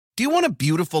Do you want a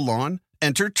beautiful lawn?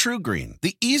 Enter TruGreen,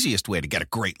 the easiest way to get a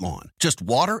great lawn. Just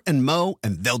water and mow,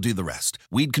 and they'll do the rest.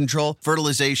 Weed control,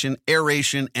 fertilization,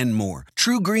 aeration, and more.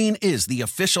 TruGreen is the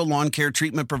official lawn care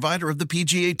treatment provider of the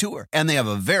PGA Tour, and they have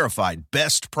a verified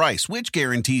best price, which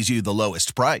guarantees you the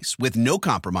lowest price with no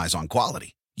compromise on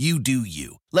quality. You do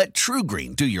you. Let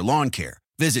TruGreen do your lawn care.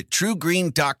 Visit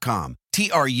TruGreen.com,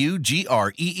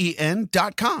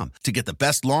 TruGreen.com, to get the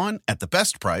best lawn at the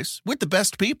best price with the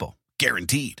best people.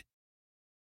 Guaranteed.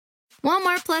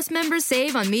 Walmart Plus members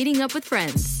save on meeting up with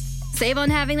friends. Save on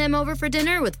having them over for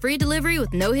dinner with free delivery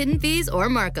with no hidden fees or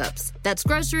markups. That's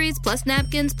groceries, plus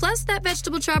napkins, plus that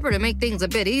vegetable chopper to make things a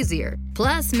bit easier.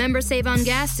 Plus, members save on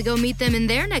gas to go meet them in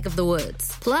their neck of the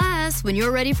woods. Plus, when you're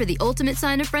ready for the ultimate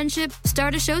sign of friendship,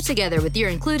 start a show together with your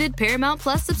included Paramount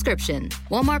Plus subscription.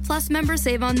 Walmart Plus members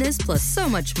save on this plus so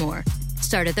much more.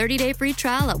 Start a 30-day free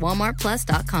trial at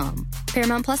walmartplus.com.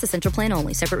 Paramount Plus Essential Plan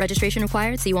only. Separate registration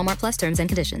required. See Walmart Plus terms and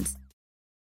conditions.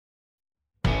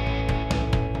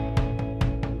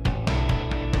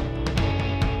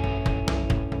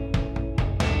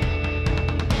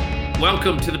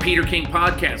 Welcome to the Peter King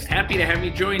Podcast. Happy to have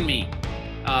you join me.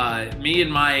 Me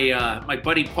and my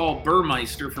buddy Paul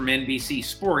Burmeister from NBC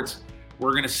Sports.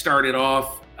 We're going to start it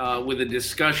off with a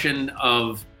discussion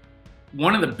of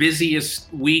one of the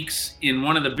busiest weeks in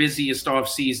one of the busiest off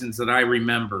seasons that I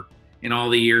remember in all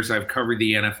the years I've covered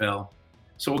the NFL.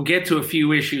 So we'll get to a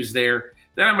few issues there.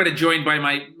 Then I'm going to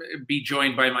be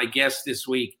joined by my guest this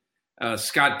week,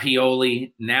 Scott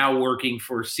Pioli, now working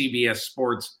for CBS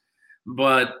Sports,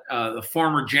 but the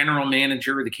former general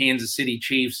manager of the Kansas City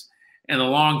Chiefs and the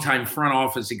longtime front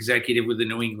office executive with the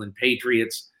New England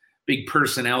Patriots, big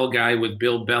personnel guy with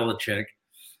Bill Belichick.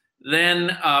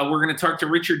 Then we're going to talk to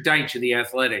Richard Deitsch of The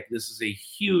Athletic. This is a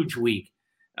huge week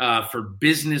for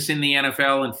business in the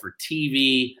NFL and for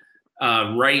TV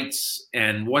rights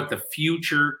and what the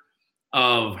future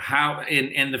of how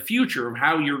and the future of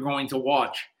how you're going to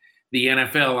watch the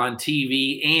NFL on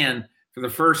TV. And for the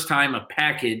first time, a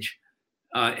package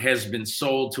has been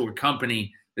sold to a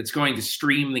company that's going to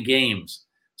stream the games.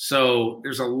 So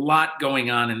there's a lot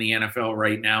going on in the NFL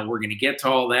right now. We're going to get to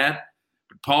all that.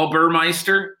 But Paul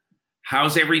Burmeister,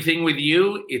 how's everything with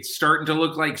you? It's starting to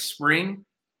look like spring,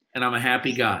 and I'm a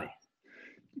happy guy.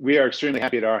 We are extremely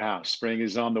happy at our house. Spring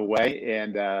is on the way,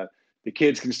 and the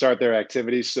kids can start their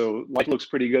activities, so life looks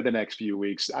pretty good the next few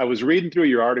weeks. I was reading through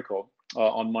your article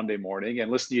on Monday morning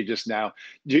and listening to you just now.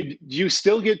 Do you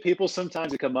still get people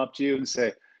sometimes that come up to you and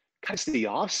say, God, it's the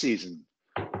off season.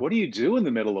 What do you do in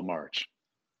the middle of March?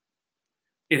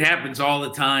 It happens all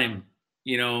the time.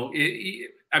 You know, it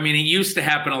used to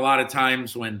happen a lot of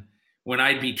times when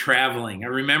I'd be traveling. I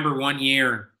remember one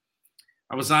year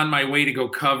I was on my way to go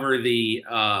cover the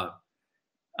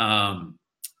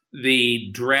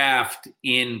draft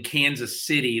in Kansas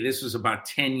City. This was about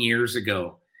 10 years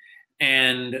ago.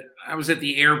 And I was at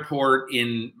the airport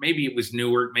in, maybe it was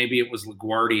Newark, maybe it was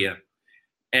LaGuardia.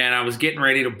 And I was getting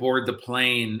ready to board the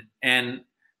plane. And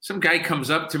some guy comes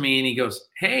up to me and he goes,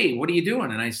 "Hey, what are you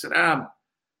doing?" And I said, "I'm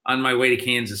on my way to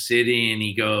Kansas City." And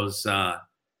he goes, "Oh,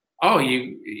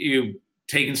 you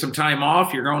taking some time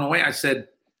off? You're going away?" I said,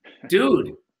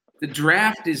 "Dude, the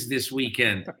draft is this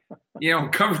weekend,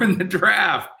 covering the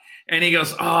draft." And he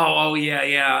goes, oh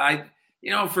yeah.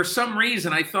 For some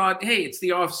reason I thought, hey, it's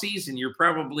the off season. You're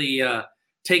probably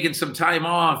taking some time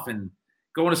off and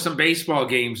going to some baseball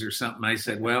games or something. I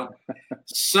said, well,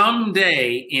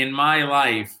 someday in my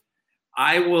life,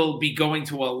 I will be going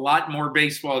to a lot more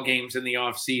baseball games in the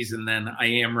off season than I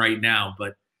am right now.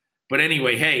 But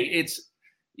anyway, hey, it's,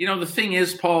 the thing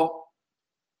is, Paul,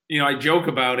 I joke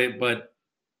about it, but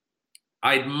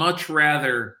I'd much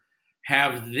rather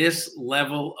have this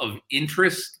level of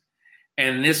interest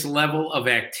and this level of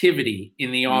activity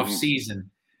in the off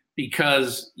season,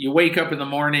 because you wake up in the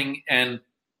morning and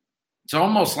it's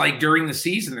almost like during the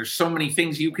season, there's so many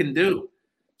things you can do.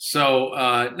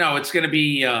 So no, it's going to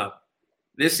be,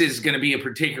 this is going to be a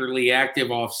particularly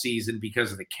active off season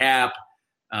because of the cap,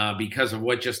 because of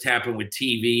what just happened with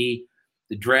TV.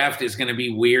 The draft is going to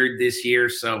be weird this year.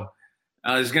 So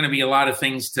there's going to be a lot of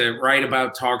things to write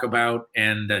about, talk about,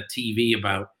 and TV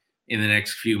about in the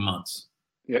next few months.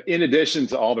 Yeah, in addition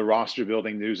to all the roster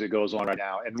building news that goes on right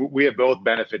now, and we have both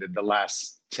benefited the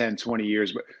last 10, 20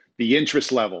 years, but the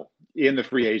interest level in the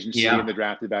free agency and the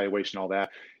draft evaluation, all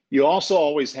that. You also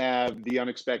always have the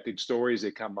unexpected stories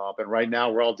that come up. And right now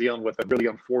we're all dealing with a really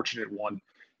unfortunate one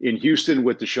in Houston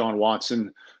with Deshaun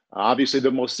Watson. Obviously,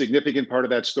 the most significant part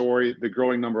of that story, the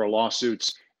growing number of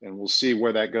lawsuits, and we'll see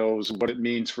where that goes, what it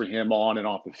means for him on and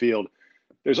off the field.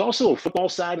 There's also a football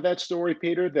side of that story,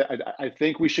 Peter, that I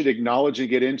think we should acknowledge and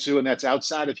get into, and that's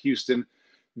outside of Houston.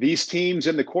 These teams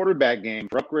in the quarterback game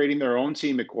for upgrading their own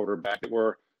team at quarterback that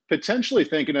were potentially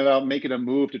thinking about making a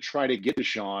move to try to get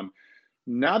Deshaun.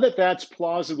 Now that that's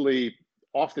plausibly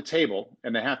off the table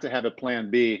and they have to have a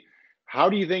plan B, how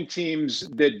do you think teams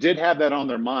that did have that on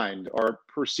their mind are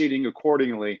proceeding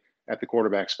accordingly at the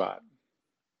quarterback spot?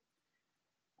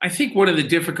 I think one of the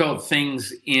difficult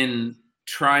things in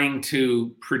trying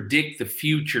to predict the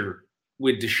future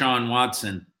with Deshaun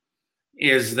Watson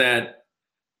is that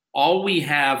all we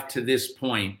have to this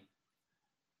point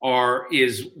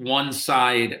is one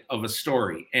side of a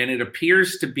story. And it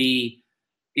appears to be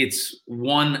it's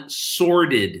one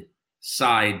sordid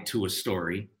side to a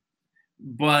story.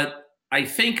 But I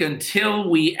think until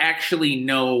we actually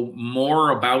know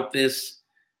more about this,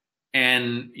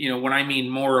 and, when I mean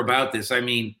more about this, I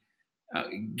mean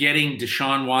getting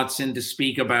Deshaun Watson to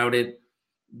speak about it,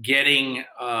 getting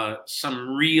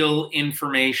some real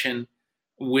information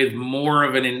with more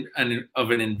of an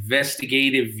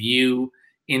investigative view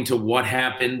into what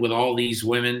happened with all these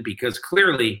women, because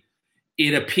clearly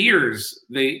it appears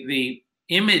the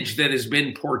image that has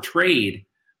been portrayed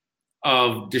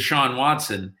of Deshaun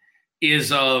Watson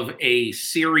is of a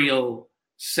serial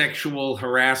sexual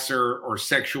harasser or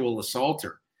sexual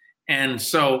assaulter. And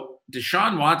so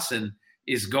Deshaun Watson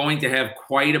is going to have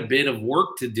quite a bit of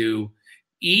work to do.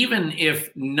 Even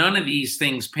if none of these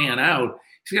things pan out,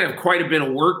 he's going to have quite a bit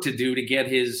of work to do to get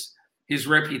his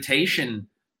reputation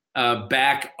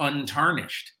back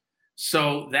untarnished.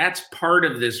 So that's part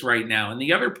of this right now. And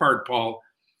the other part, Paul,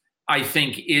 I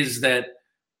think, is that,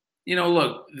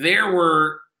 look, there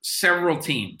were several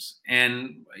teams,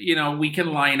 and, we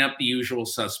can line up the usual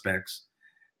suspects.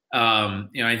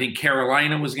 I think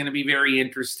Carolina was going to be very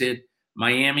interested.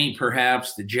 Miami,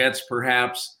 perhaps. The Jets,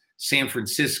 perhaps. San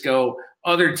Francisco.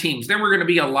 Other teams. There were going to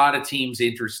be a lot of teams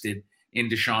interested in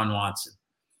Deshaun Watson.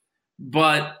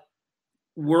 But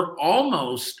we're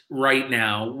almost right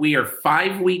now, we are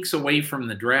 5 weeks away from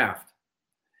the draft.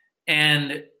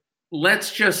 And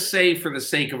let's just say, for the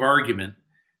sake of argument,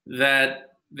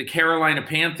 that the Carolina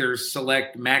Panthers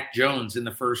select Mac Jones in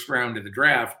the first round of the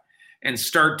draft and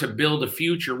start to build a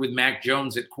future with Mac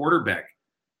Jones at quarterback.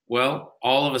 Well,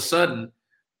 all of a sudden,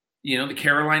 the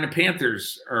Carolina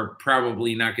Panthers are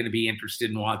probably not going to be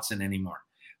interested in Watson anymore.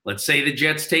 Let's say the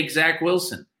Jets take Zach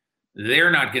Wilson.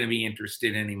 They're not going to be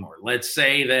interested anymore. Let's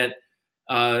say that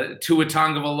Tua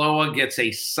Tagovailoa gets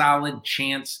a solid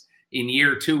chance in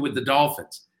year 2 with the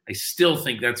Dolphins. I still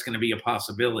think that's going to be a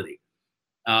possibility.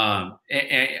 A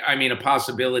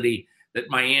possibility that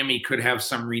Miami could have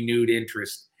some renewed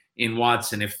interest in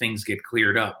Watson if things get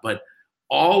cleared up. But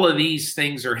all of these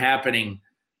things are happening,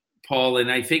 Paul,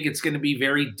 and I think it's going to be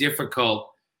very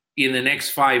difficult in the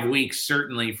next 5 weeks,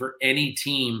 certainly, for any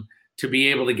team to be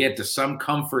able to get to some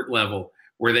comfort level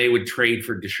where they would trade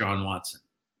for Deshaun Watson.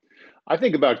 I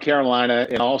think about Carolina,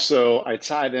 and also I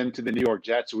tie them to the New York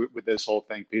Jets with this whole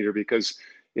thing, Peter, because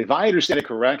if I understand it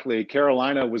correctly,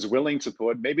 Carolina was willing to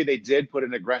maybe they did put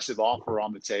an aggressive offer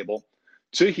on the table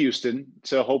to Houston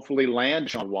to hopefully land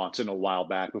Deshaun Watson a while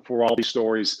back before all these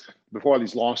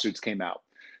lawsuits came out.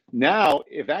 Now,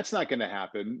 if that's not going to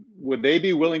happen, would they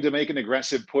be willing to make an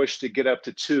aggressive push to get up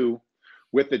to 2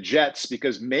 with the Jets?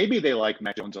 Because maybe they like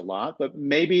Mac Jones a lot, but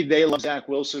maybe they love Zach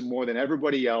Wilson more than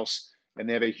everybody else, and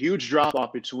they have a huge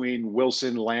drop-off between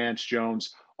Wilson, Lance,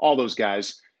 Jones, all those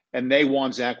guys, and they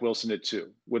want Zach Wilson at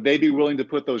 2. Would they be willing to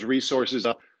put those resources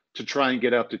up to try and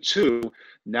get up to 2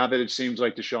 now that it seems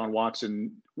like Deshaun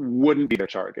Watson wouldn't be their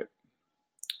target?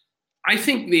 I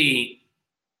think that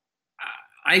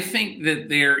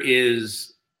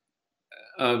there's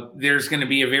going to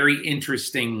be a very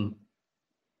interesting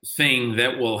thing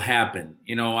that will happen.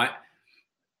 I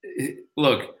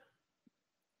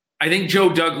think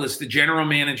Joe Douglas, the general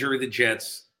manager of the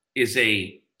Jets, is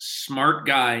a smart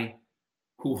guy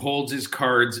who holds his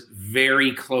cards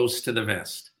very close to the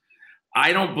vest.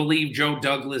 I don't believe Joe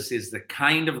Douglas is the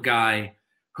kind of guy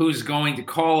who's going to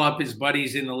call up his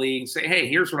buddies in the league and say, hey,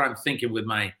 here's what I'm thinking with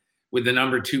the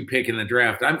number 2 pick in the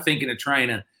draft. I'm thinking of trying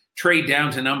to trade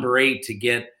down to number 8 to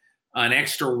get an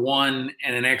extra 1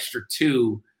 and an extra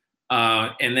 2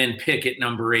 and then pick at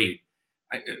number 8.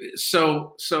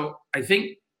 So I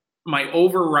think my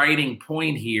overriding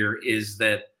point here is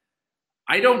that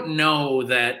I don't know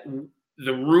that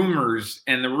the rumors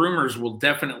will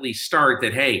definitely start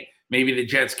that, hey, maybe the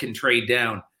Jets can trade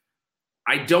down.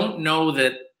 I don't know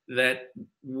that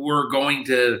we're going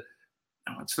to,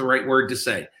 what's the right word to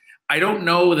say? I don't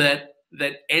know that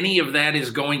any of that is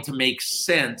going to make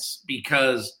sense,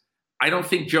 because I don't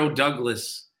think Joe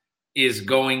Douglas is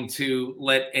going to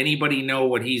let anybody know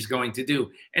what he's going to do.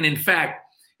 And in fact,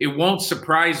 it won't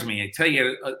surprise me. I tell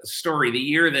you a story. The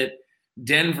year that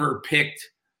Denver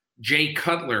picked Jay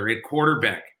Cutler at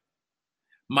quarterback,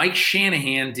 Mike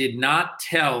Shanahan did not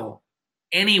tell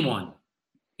anyone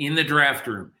in the draft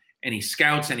room, any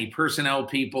scouts, any personnel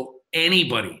people,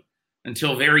 anybody,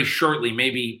 until very shortly,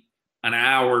 maybe an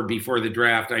hour before the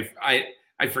draft.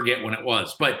 I forget when it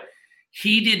was, but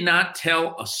he did not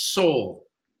tell a soul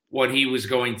what he was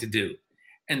going to do.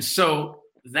 And so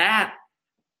that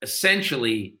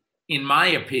essentially, in my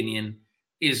opinion,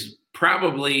 is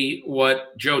probably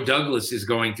what Joe Douglas is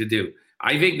going to do.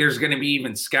 I think there's going to be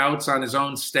even scouts on his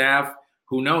own staff,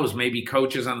 who knows, maybe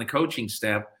coaches on the coaching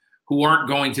staff, who aren't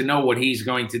going to know what he's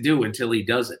going to do until he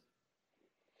does it.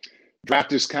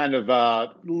 Draft is kind of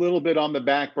a little bit on the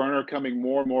back burner, coming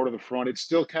more and more to the front. It's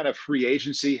still kind of free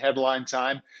agency headline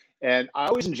time. And I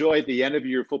always enjoy at the end of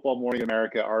your Football Morning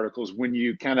America articles when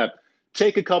you kind of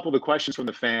take a couple of the questions from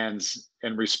the fans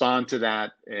and respond to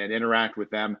that and interact with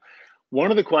them.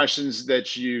 One of the questions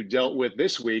that you dealt with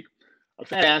this week, a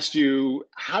fan asked you,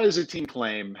 how can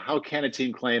a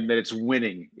team claim that it's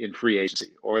winning in free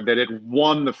agency, or that it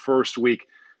won the first week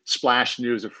splash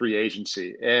news of free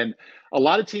agency? And a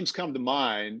lot of teams come to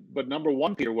mind, but number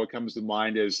one, Peter, what comes to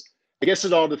mind is, I guess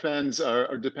it all depends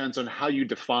on how you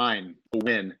define a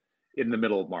win in the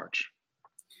middle of March.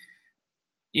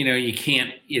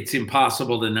 It's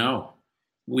impossible to know.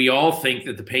 We all think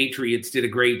that the Patriots did a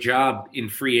great job in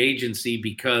free agency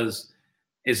because,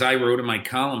 as I wrote in my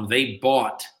column, they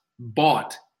bought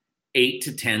 8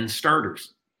 to 10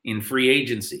 starters in free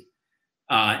agency.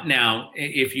 Now,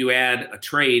 if you add a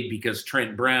trade, because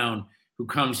Trent Brown, who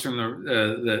comes from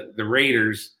the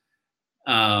Raiders,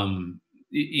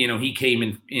 he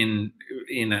came in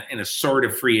a sort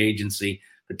of free agency,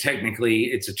 but technically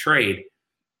it's a trade.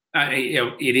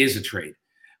 It is a trade.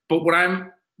 But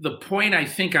the point I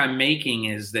think I'm making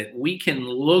is that we can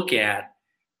look at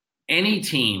any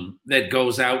team that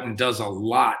goes out and does a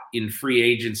lot in free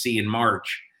agency in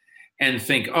March and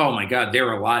think, oh my God,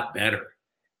 they're a lot better.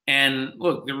 And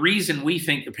look, the reason we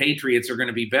think the Patriots are going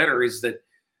to be better is that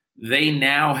they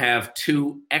now have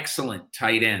 2 excellent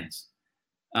tight ends,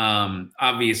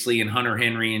 obviously in Hunter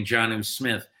Henry and Jonnu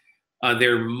Smith.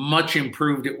 They're much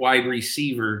improved at wide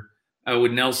receiver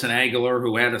with Nelson Aguilar,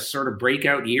 who had a sort of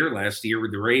breakout year last year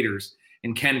with the Raiders,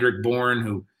 and Kendrick Bourne,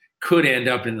 who could end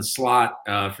up in the slot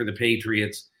for the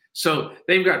Patriots. So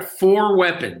they've got 4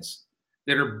 weapons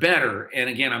that are better. And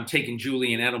again, I'm taking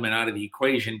Julian Edelman out of the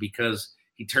equation because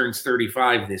he turns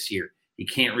 35 this year. You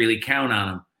can't really count on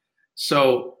him.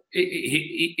 So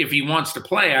if he wants to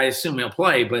play, I assume he'll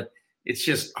play, but it's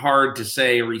just hard to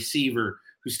say a receiver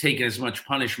who's taken as much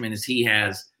punishment as he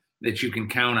has that you can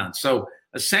count on. So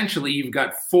essentially, you've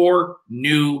got 4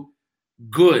 new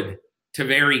good to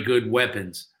very good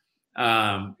weapons,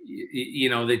 that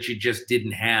you just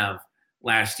didn't have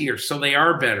last year. So they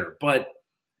are better. But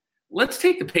let's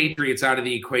take the Patriots out of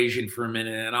the equation for a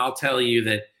minute, and I'll tell you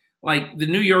that, like the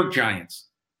New York Giants,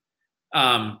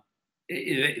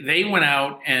 they went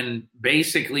out and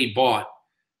basically bought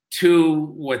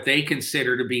 2 what they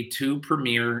consider to be 2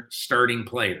 premier starting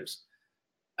players.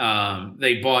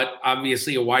 They bought,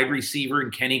 obviously, a wide receiver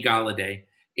in Kenny Golladay,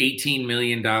 $18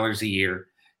 million a year.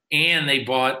 And they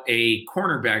bought a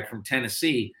cornerback from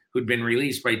Tennessee who'd been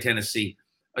released by Tennessee,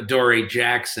 Adoree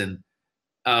Jackson,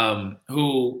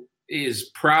 who is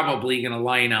probably going to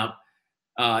line up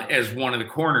as one of the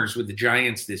corners with the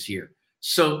Giants this year.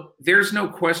 So there's no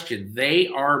question they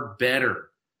are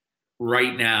better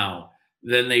right now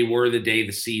than they were the day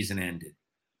the season ended.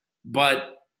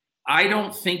 But I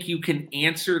don't think you can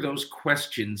answer those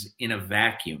questions in a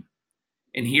vacuum.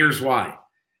 And here's why.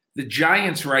 The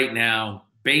Giants right now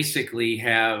basically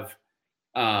have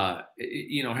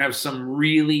some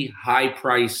really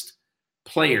high-priced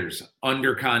players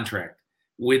under contract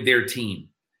with their team.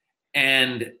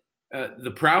 And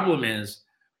the problem is,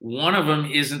 one of them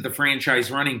isn't the franchise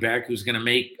running back who's going to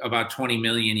make about $20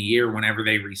 million a year whenever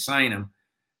they re-sign him,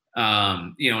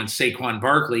 and Saquon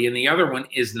Barkley. And the other one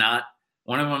is not.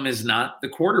 One of them is not the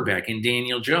quarterback in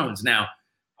Daniel Jones. Now,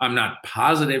 I'm not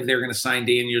positive they're going to sign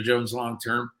Daniel Jones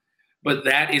long-term, but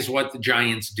that is what the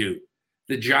Giants do.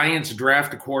 The Giants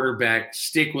draft a quarterback,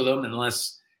 stick with him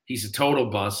unless he's a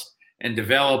total bust, and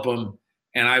develop him.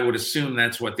 And I would assume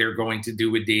that's what they're going to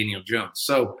do with Daniel Jones.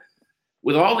 So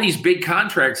with all these big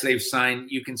contracts they've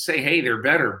signed, you can say, hey, they're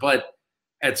better. But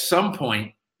at some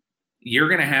point, you're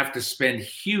going to have to spend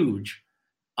huge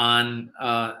on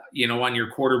your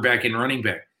quarterback and running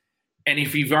back. And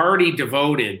if you've already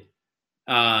devoted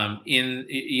in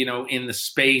the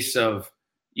space of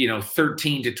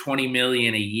 13 to 20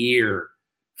 million a year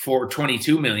for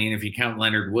 22 million if you count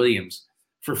Leonard Williams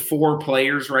for 4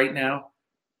 players right now.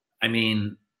 I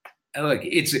mean, look,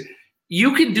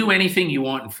 you can do anything you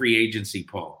want in free agency,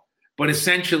 Paul, but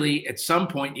essentially at some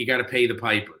point you got to pay the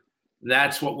piper.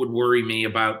 That's what would worry me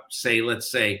about,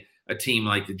 let's say a team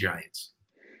like the Giants.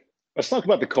 Let's talk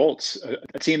about the Colts,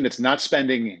 a team that's not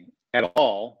spending at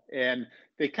all. And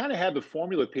they kind of have the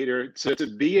formula, Peter, to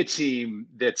be a team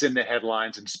that's in the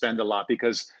headlines and spend a lot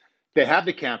because they have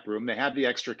the cap room. They have the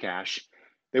extra cash.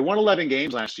 They won 11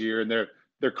 games last year, and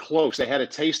they're close. They had a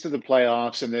taste of the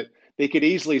playoffs, and that they could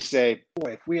easily say,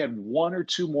 boy, if we had 1 or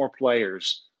 2 more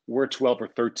players, we're a 12 or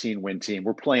 13 win team.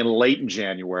 We're playing late in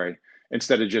January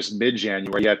instead of just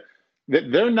mid-January. Yet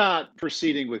they're not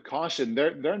proceeding with caution.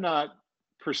 They're not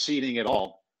proceeding at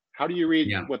all. How do you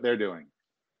read what they're doing?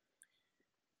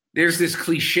 There's this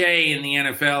cliche in the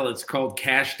NFL. It's called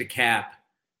cash to cap.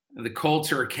 The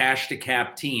Colts are a cash to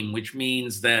cap team, which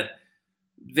means that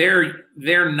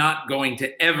they're not going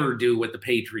to ever do what the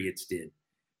Patriots did,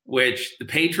 which the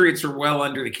Patriots are well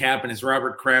under the cap. And as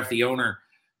Robert Kraft, the owner,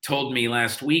 told me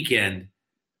last weekend,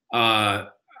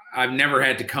 I've never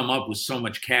had to come up with so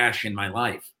much cash in my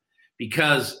life,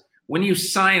 because when you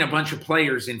sign a bunch of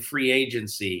players in free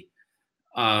agency,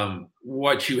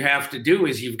 what you have to do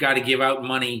is you've got to give out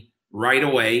money right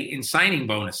away in signing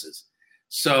bonuses.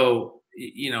 So,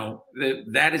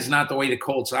 that is not the way the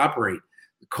Colts operate.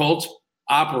 The Colts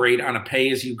operate on a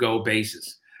pay-as-you-go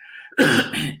basis.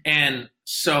 And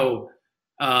so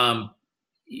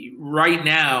right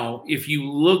now, if you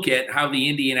look at how the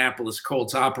Indianapolis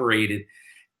Colts operated,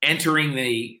 entering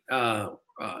the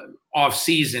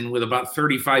off-season with about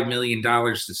 $35 million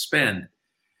to spend,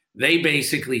 they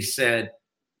basically said,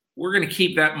 we're going to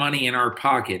keep that money in our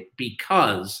pocket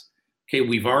because,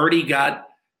 we've already got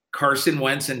Carson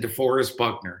Wentz and DeForest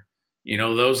Buckner.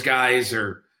 Those guys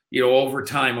are, over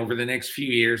time, over the next few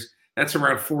years, that's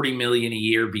around $40 million a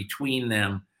year between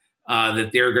them that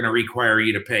they're going to require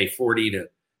you to pay, 40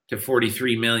 to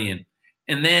 43 million.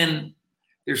 And then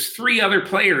there's 3 other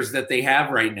players that they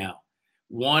have right now.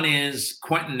 One is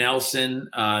Quentin Nelson,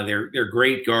 their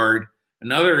great guard.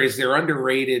 Another is their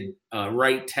underrated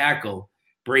right tackle,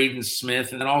 Braden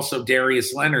Smith, and then also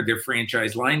Darius Leonard, their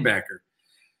franchise linebacker.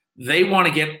 They want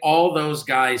to get all those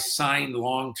guys signed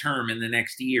long-term in the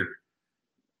next year.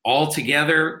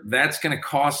 Altogether, that's going to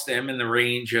cost them in the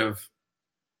range of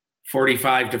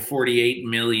 45 to 48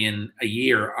 million a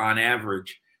year on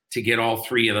average to get all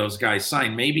 3 of those guys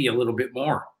signed, maybe a little bit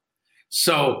more.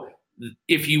 So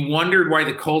if you wondered why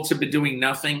the Colts have been doing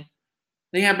nothing,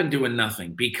 they have been doing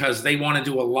nothing because they want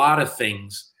to do a lot of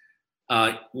things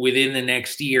within the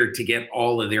next year to get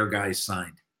all of their guys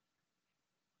signed.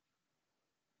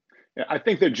 I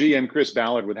think their GM, Chris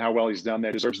Ballard, with how well he's done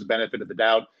there, deserves the benefit of the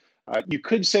doubt. You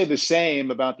could say the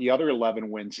same about the other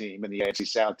 11-win team in the AFC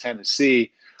South,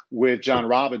 Tennessee, with John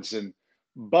Robinson.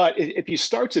 But if you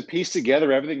start to piece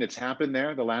together everything that's happened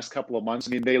there the last couple of months,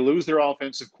 they lose their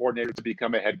offensive coordinator to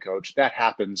become a head coach. That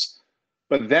happens.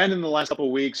 But then in the last couple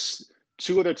of weeks,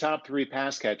 2 of their top 3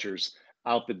 pass catchers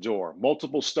out the door,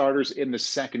 multiple starters in the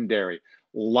secondary, a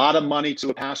lot of money to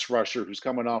a pass rusher who's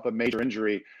coming off a major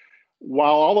injury.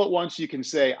 While all at once you can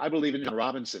say, I believe in John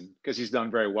Robinson because he's done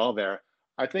very well there,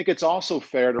 I think it's also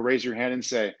fair to raise your hand and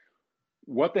say,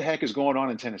 what the heck is going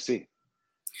on in Tennessee?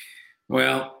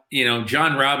 Well,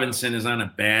 John Robinson is on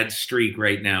a bad streak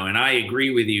right now. And I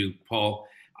agree with you, Paul.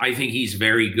 I think he's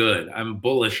very good. I'm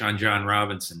bullish on John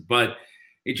Robinson. But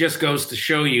it just goes to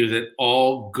show you that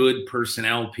all good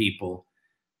personnel people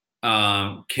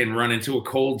can run into a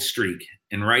cold streak.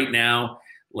 And right now,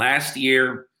 last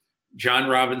year, John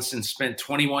Robinson spent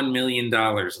 $21 million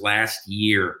last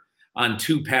year on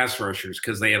 2 pass rushers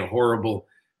because they had a horrible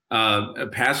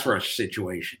pass rush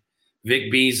situation. Vic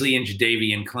Beasley and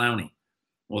Jadeveon Clowney.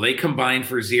 Well, they combined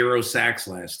for 0 sacks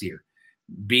last year.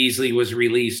 Beasley was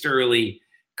released early.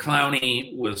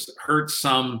 Clowney was hurt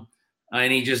some,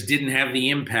 and he just didn't have the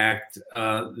impact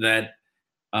that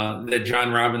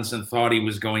John Robinson thought he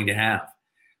was going to have.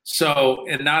 So,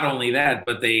 and not only that,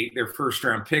 but their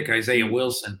first-round pick, Isaiah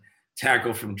Wilson,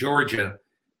 tackle from Georgia,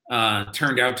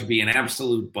 turned out to be an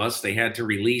absolute bust. They had to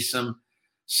release him.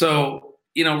 So,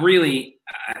 really,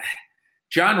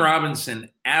 John Robinson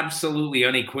absolutely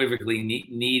unequivocally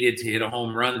needed to hit a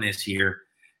home run this year.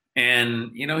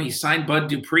 And, he signed Bud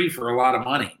Dupree for a lot of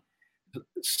money.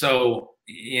 So,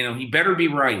 he better be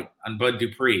right on Bud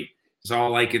Dupree is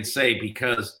all I can say,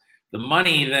 because the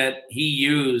money that he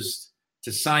used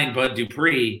to sign Bud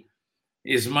Dupree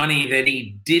is money that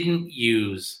he didn't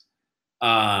use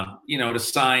to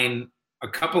sign a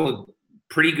couple of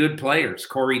pretty good players.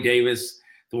 Corey Davis,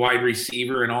 the wide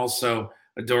receiver, and also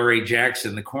Adoree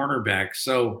Jackson, the cornerback.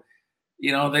 So,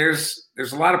 there's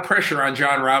a lot of pressure on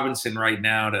John Robinson right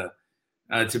now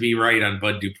to be right on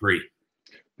Bud Dupree.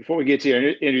 Before we get to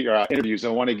your interviews, I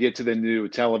want to get to the new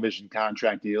television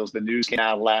contract deals. The news came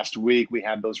out last week. We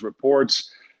had those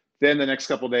reports. Then the next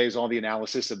couple of days, all the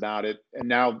analysis about it. And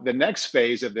now the next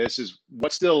phase of this is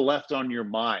what's still left on your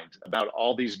mind about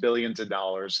all these billions of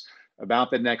dollars, about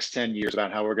the next 10 years,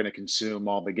 about how we're going to consume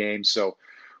all the games. So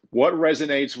what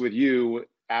resonates with you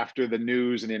after the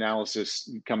news and the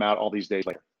analysis come out all these days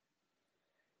later?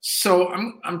 So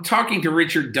I'm talking to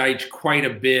Richard Deitsch quite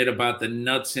a bit about the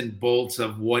nuts and bolts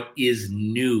of what is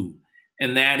new,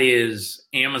 and that is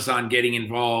Amazon getting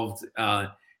involved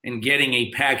and getting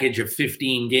a package of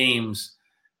 15 games,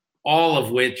 all of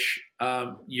which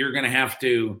you're going to have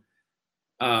to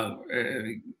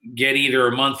get either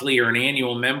a monthly or an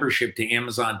annual membership to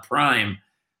Amazon Prime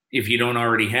if you don't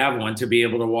already have one to be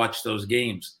able to watch those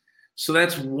games. So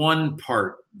that's one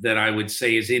part that I would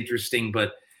say is interesting,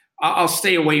 but I'll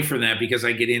stay away from that because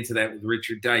I get into that with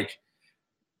Richard Deitsch.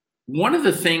 One of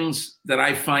the things that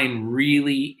I find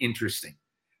really interesting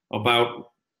about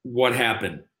what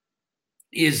happened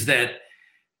is that,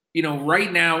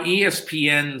 right now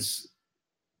ESPN's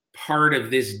part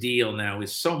of this deal now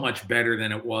is so much better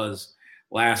than it was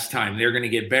last time. They're going to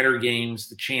get better games,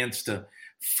 the chance to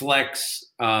flex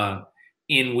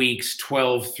in weeks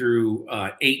 12 through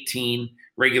 18,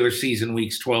 regular season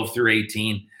weeks 12 through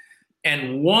 18.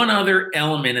 And one other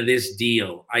element of this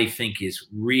deal I think is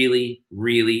really,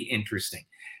 really interesting.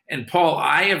 And Paul,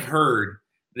 I have heard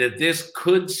that this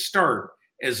could start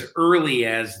as early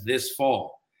as this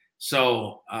fall.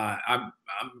 So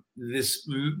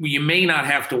you may not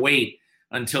have to wait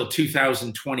until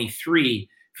 2023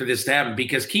 for this to happen,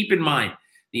 because keep in mind,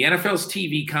 the NFL's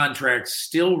TV contracts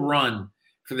still run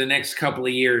for the next couple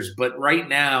of years. But right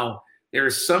now, there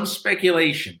is some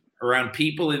speculation around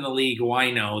people in the league who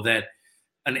I know that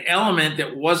an element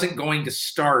that wasn't going to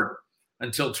start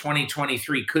until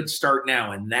 2023 could start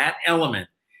now. And that element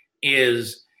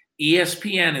is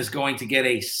ESPN is going to get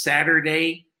a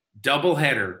Saturday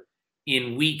doubleheader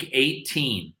in week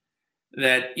 18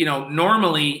 that,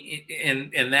 normally,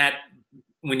 and that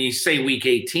when you say week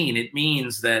 18, it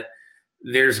means that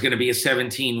there's going to be a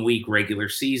 17-week regular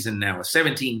season now, a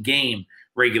 17-game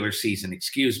regular season,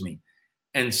 excuse me.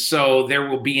 And so there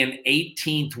will be an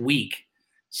 18th week,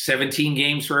 17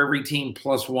 games for every team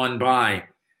plus one bye.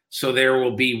 So there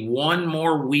will be one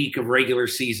more week of regular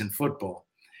season football.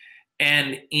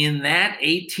 And in that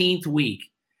 18th week,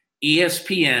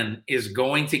 ESPN is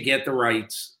going to get the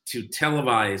rights to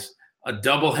televise a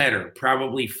doubleheader,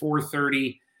 probably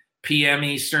 4:30 p.m.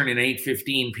 Eastern and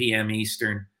 8:15 p.m.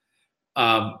 Eastern,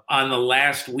 on the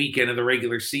last weekend of the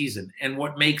regular season. And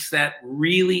what makes that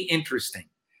really interesting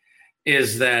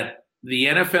is that the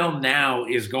NFL now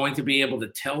is going to be able to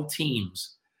tell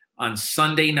teams on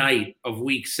Sunday night of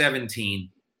week 17,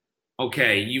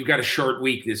 okay, you've got a short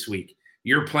week this week.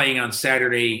 You're playing on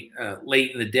Saturday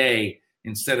late in the day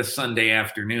instead of Sunday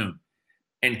afternoon.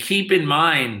 And keep in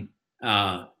mind,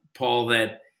 Paul,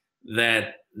 that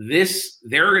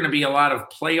there are going to be a lot of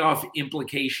playoff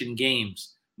implication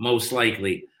games, most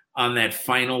likely, on that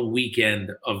final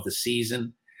weekend of the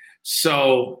season.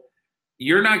 So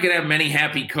you're not going to have many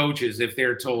happy coaches if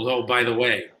they're told, oh, by the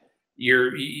way,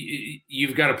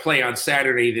 you've got to play on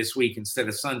Saturday this week instead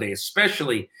of Sunday,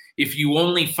 especially if you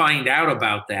only find out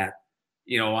about that,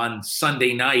 on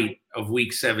Sunday night of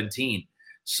week 17.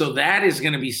 So that is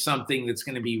going to be something that's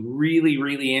going to be really,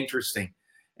 really interesting.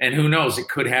 And who knows, it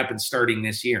could happen starting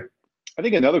this year. I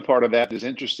think another part of that is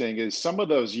interesting is some of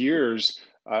those years,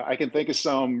 I can think of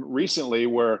some recently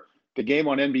where the game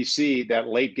on NBC, that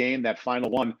late game, that final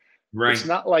one, right. It's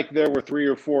not like there were 3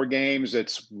 or 4 games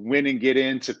that's win and get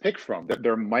in to pick from.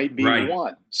 There might be right.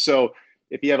 one. So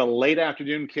if you have a late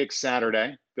afternoon kick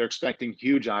Saturday, they're expecting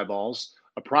huge eyeballs.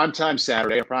 A primetime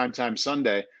Saturday, a primetime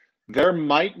Sunday, there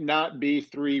might not be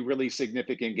 3 really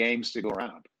significant games to go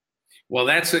around. Well,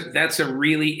 that's a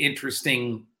really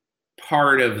interesting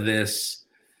part of this.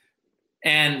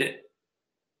 And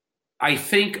I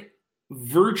think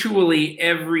virtually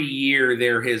every year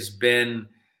there has been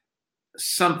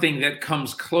something that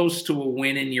comes close to a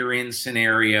win and you're in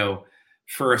scenario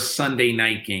for a Sunday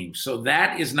night game. So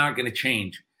that is not going to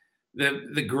change.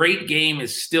 The great game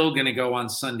is still going to go on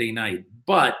Sunday night.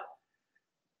 But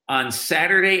on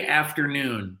Saturday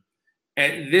afternoon,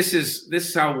 this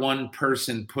is how one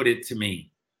person put it to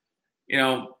me.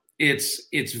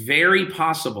 It's very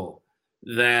possible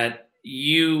that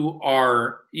you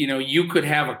could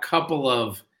have a couple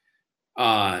of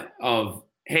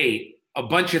hey, a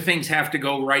bunch of things have to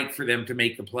go right for them to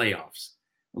make the playoffs.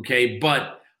 Okay.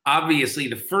 But obviously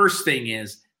the first thing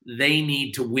is they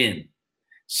need to win.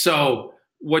 So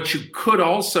what you could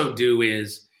also do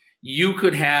is you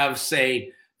could have,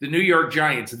 say, the New York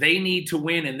Giants, they need to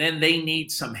win, and then they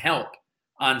need some help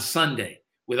on Sunday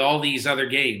with all these other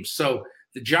games. So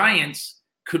the Giants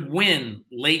could win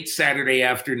late Saturday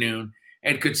afternoon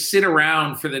and could sit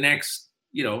around for the next,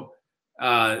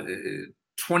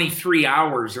 23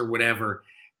 hours or whatever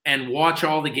and watch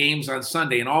all the games on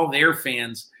Sunday. And all their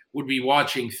fans would be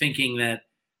watching thinking that,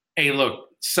 hey, look,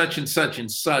 such and such and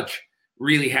such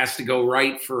really has to go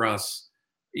right for us,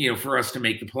 for us to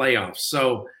make the playoffs.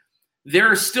 So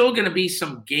there are still going to be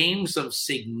some games of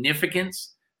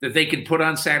significance that they can put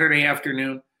on Saturday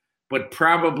afternoon, but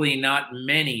probably not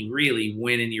many really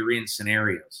win and you're in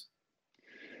scenarios.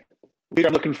 We are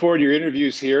looking forward to your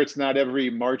interviews here. It's not every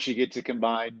March you get to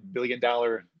combine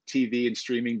billion-dollar TV and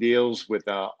streaming deals with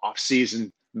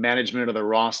off-season management of the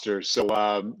roster. So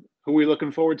who are we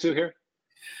looking forward to here?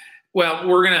 Well,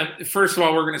 first of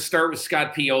all, we're going to start with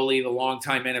Scott Pioli, the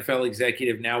longtime NFL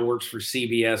executive, now works for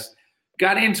CBS.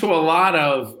 Got into a lot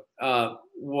of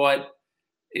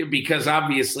because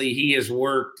obviously he has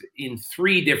worked in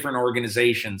 3 different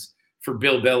organizations for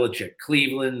Bill Belichick,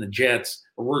 Cleveland, the Jets,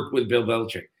 or worked with Bill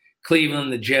Belichick,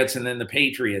 Cleveland, the Jets, and then the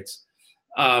Patriots.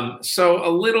 So a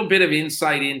little bit of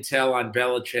inside intel on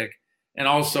Belichick and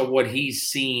also what he's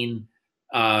seen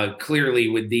clearly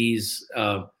with these,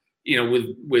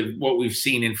 with what we've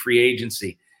seen in free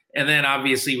agency. And then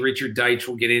obviously Richard Deitsch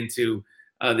will get into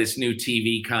this new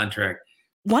TV contract.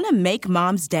 Want to make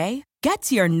Mom's Day? Get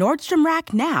to your Nordstrom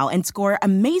Rack now and score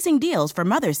amazing deals for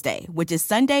Mother's Day, which is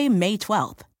Sunday, May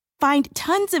 12th. Find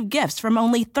tons of gifts from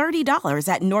only $30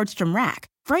 at Nordstrom Rack.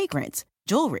 Fragrance,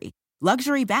 jewelry,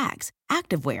 luxury bags,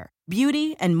 activewear,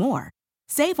 beauty, and more.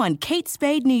 Save on Kate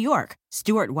Spade New York,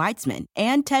 Stuart Weitzman,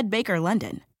 and Ted Baker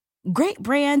London. Great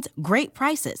brands, great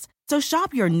prices. So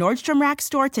shop your Nordstrom Rack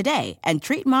store today and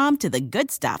treat Mom to the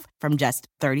good stuff from just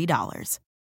 $30.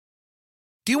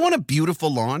 Do you want a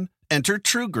beautiful lawn? Enter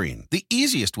TruGreen, the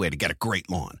easiest way to get a great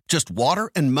lawn. Just water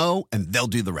and mow, and they'll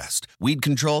do the rest. Weed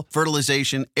control,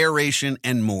 fertilization, aeration,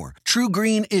 and more.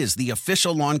 TruGreen is the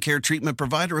official lawn care treatment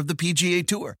provider of the PGA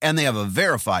Tour, and they have a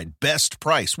verified best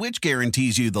price, which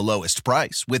guarantees you the lowest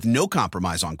price with no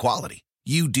compromise on quality.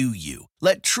 You do you.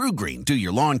 Let TruGreen do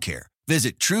your lawn care.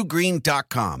 Visit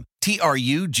TruGreen.com,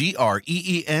 TruGreen.com,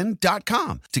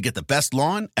 to get the best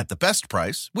lawn at the best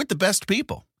price with the best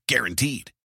people.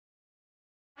 Guaranteed.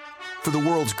 For the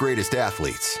world's greatest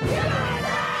athletes,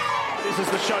 this is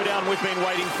the showdown we've been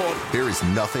waiting for. There is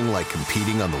nothing like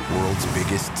competing on the world's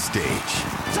biggest stage.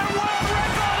 It's a world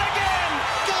record again!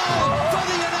 Gold for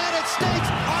the United States!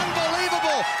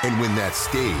 Unbelievable! And when that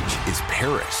stage is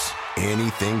Paris,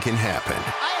 anything can happen.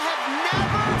 I have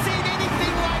never seen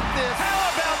anything like this.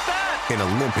 How about that? An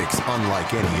Olympics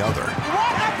unlike any other.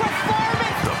 What a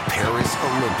performance! The Paris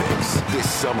Olympics, this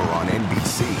summer on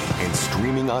NBC and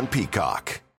streaming on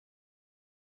Peacock.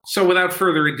 So without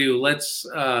further ado, let's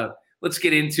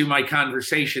get into my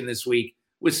conversation this week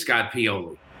with Scott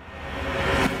Pioli.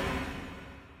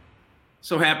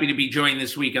 So happy to be joined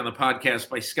this week on the podcast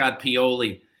by Scott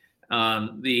Pioli,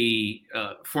 the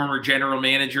former general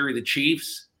manager of the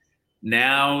Chiefs,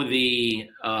 now the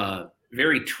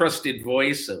very trusted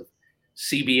voice of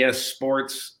CBS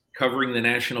Sports covering the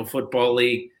National Football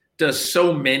League, does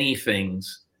so many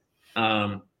things,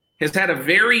 has had a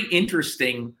very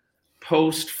interesting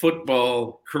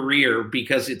post-football career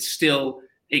because it's still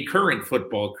a current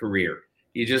football career.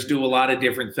 You just do a lot of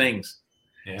different things.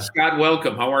 Yeah. Scott,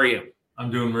 welcome. How are you? I'm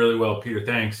doing really well, Peter.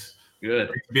 Thanks. Good.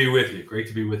 Great to be with you. Great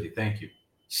to be with you. Thank you.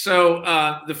 So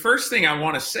the first thing I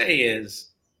want to say is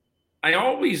I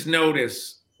always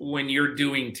notice when you're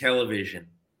doing television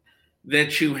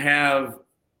that you have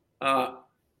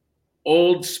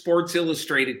old Sports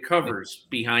Illustrated covers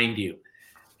behind you.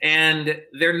 And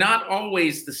they're not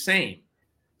always the same.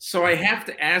 So I have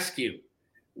to ask you,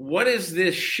 what is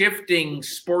this shifting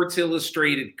Sports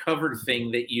Illustrated cover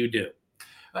thing that you do?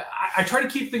 I try to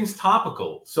keep things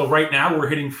topical. So right now we're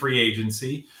hitting free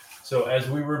agency. So as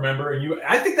we remember, and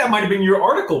I think that might have been your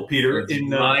article, Peter.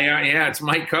 It's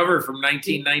my cover from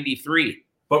 1993.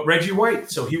 But Reggie White,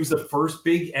 so he was the first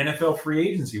big NFL free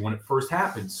agency when it first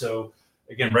happened. So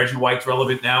again, Reggie White's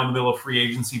relevant now in the middle of free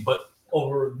agency, but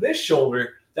over this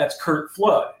shoulder, that's Curt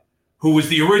Flood, who was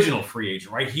the original free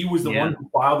agent, right? He was the one who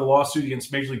filed the lawsuit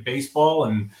against Major League Baseball.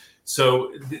 And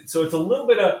so it's a little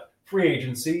bit of free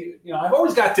agency. I've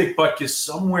always got Dick Butkus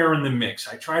somewhere in the mix.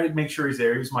 I try to make sure he's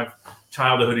there. He's my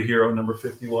childhood hero, number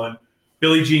 51.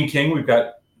 Billie Jean King, we've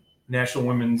got National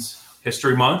Women's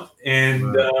History Month.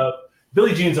 And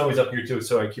Billie Jean's always up here too,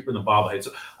 so I keep her in the bobblehead.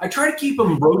 So I try to keep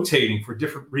them rotating for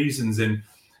different reasons. And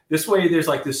this way there's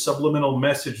like this subliminal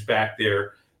message back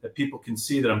there that people can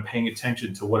see that I'm paying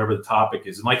attention to whatever the topic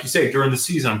is. And like you say, during the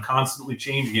season, I'm constantly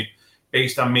changing it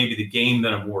based on maybe the game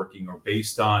that I'm working or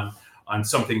based on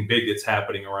something big that's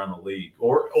happening around the league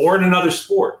or in another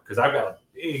sport, because I've got a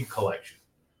big collection.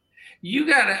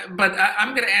 But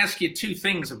I'm going to ask you two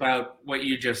things about what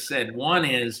you just said. One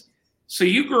is, so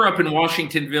you grew up in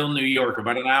Washingtonville, New York,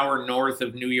 about an hour north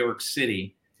of New York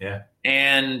City. Yeah.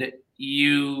 And yet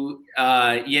you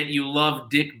love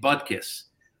Dick Butkus.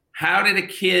 How did a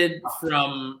kid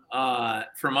from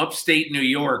upstate New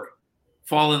York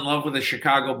fall in love with a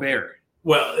Chicago Bear?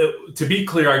 Well, to be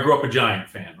clear, I grew up a Giant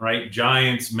fan, right?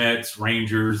 Giants, Mets,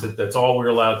 Rangers. That's all we're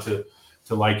allowed to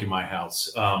like in my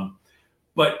house.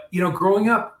 But, growing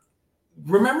up,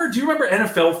 do you remember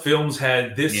NFL Films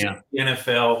had this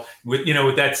NFL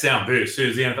with that sound? This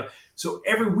is the NFL. So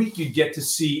every week you get to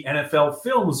see NFL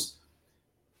Films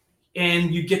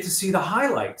and you get to see the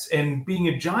highlights. And being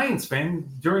a Giants fan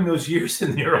during those years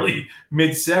in the early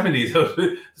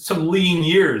mid-'70s, some lean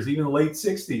years, even the late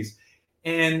 60s.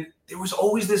 And there was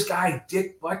always this guy,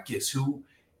 Dick Butkus, who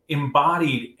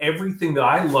embodied everything that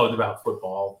I loved about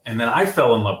football. And then I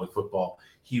fell in love with football.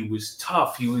 He was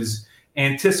tough. He was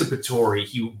anticipatory.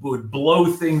 He would blow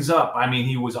things up. I mean,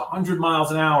 he was 100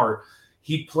 miles an hour.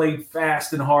 He played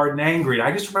fast and hard and angry.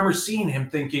 I just remember seeing him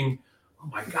thinking, oh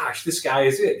my gosh, this guy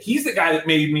is it. He's the guy that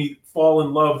made me fall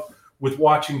in love with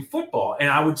watching football. And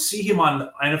I would see him on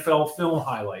NFL film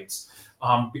highlights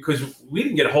because we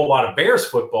didn't get a whole lot of Bears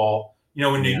football.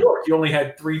 In New York, you only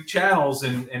had 3 channels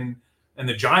and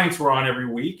the Giants were on every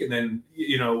week. And then,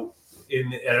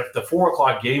 at the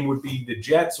 4:00 game would be the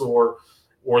Jets or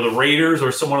the Raiders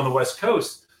or someone on the West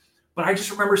Coast. But I just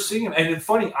remember seeing him. And it's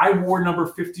funny, I wore number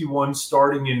 51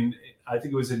 starting in, I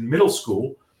think it was in middle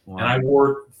school. Wow. And I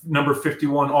wore number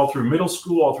 51 all through middle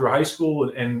school, all through high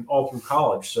school, and all through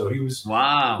college. So he was.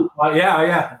 Wow.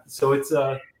 Yeah. So it's.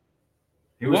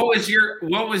 What was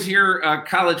your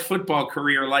college football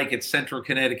career like at Central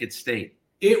Connecticut State?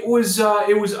 It was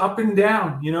up and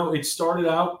down. It started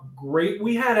out great.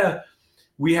 We had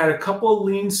a couple of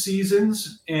lean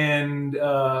seasons, and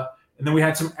then we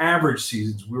had some average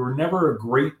seasons. We were never a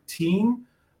great team.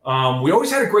 We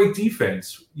always had a great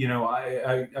defense.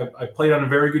 I played on a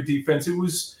very good defense. It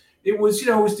was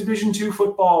Division II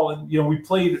football, and we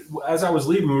played. As I was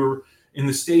leaving, we were in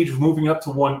the stage of moving up to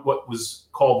what was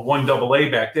called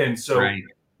 1AA back then. So. Right.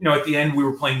 At the end, we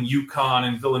were playing UConn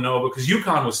and Villanova because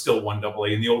UConn was still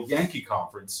 1AA in the old Yankee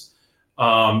Conference,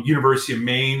 University of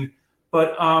Maine.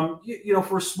 But,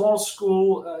 for a small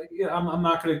school, I'm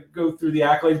not going to go through the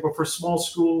accolades, but for small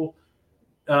school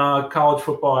college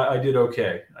football, I did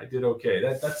okay.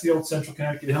 That's the old Central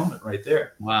Connecticut helmet right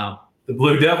there. Wow. The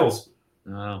Blue Devils.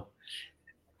 Wow.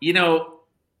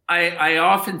 I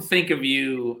often think of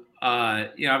you,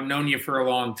 I've known you for a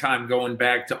long time, going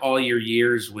back to all your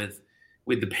years with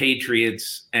the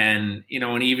Patriots and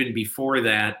even before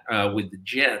that with the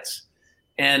Jets.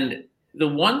 And the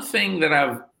one thing that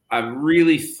I've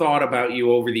really thought about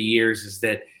you over the years is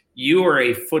that you are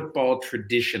a football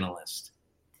traditionalist.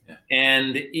 Yeah.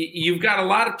 And you've got a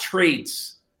lot of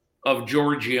traits of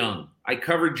George Young. I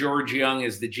covered George Young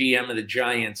as the GM of the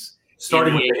Giants.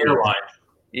 Starting with the hairline.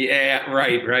 Yeah,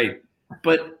 right.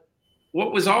 But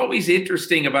what was always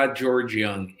interesting about George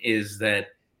Young is that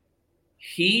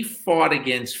he fought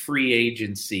against free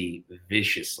agency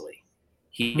viciously.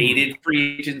 He hated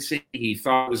free agency. He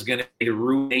thought it was going to be a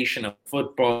ruination of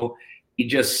football. He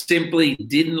just simply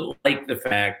didn't like the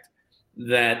fact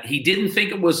that he didn't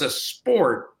think it was a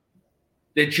sport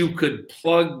that you could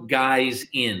plug guys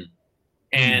in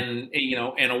and,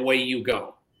 and away you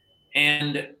go.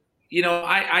 And,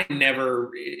 I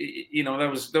never,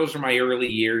 those are my early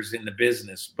years in the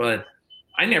business, but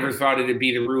I never thought it'd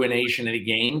be the ruination of the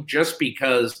game just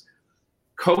because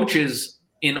coaches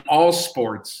in all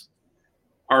sports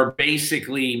are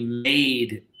basically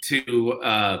made to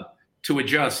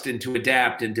adjust and to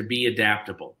adapt and to be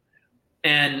adaptable.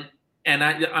 And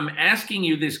I'm asking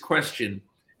you this question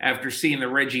after seeing the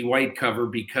Reggie White cover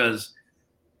because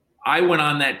I went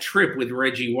on that trip with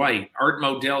Reggie White. Art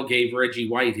Modell gave Reggie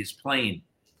White his plane,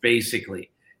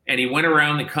 basically. And he went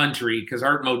around the country because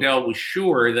Art Modell was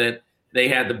sure that they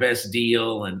had the best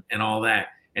deal and all that.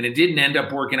 And it didn't end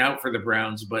up working out for the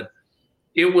Browns, but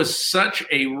it was such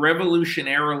a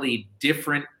revolutionarily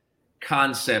different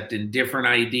concept and different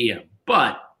idea.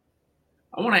 But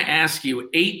I want to ask you,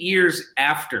 8 years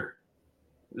after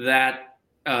that,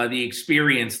 the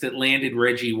experience that landed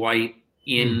Reggie White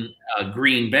in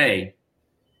Green Bay,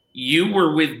 You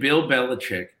were with Bill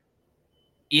Belichick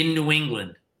in New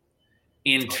England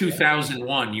in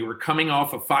 2001. You were coming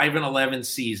off a 5-11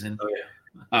 season. Oh,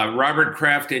 yeah. Robert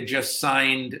Kraft had just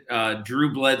signed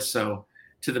Drew Bledsoe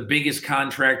to the biggest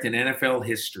contract in NFL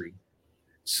history.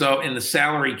 So, and the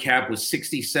salary cap was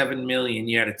 $67 million.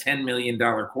 You had a $10 million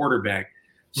quarterback.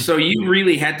 So you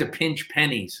really had to pinch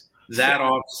pennies that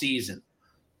off season.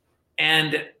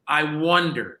 And I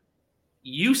wonder,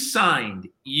 you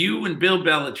and Bill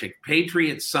Belichick,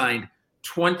 Patriots signed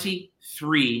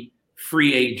 23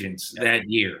 free agents that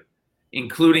year,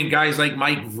 including guys like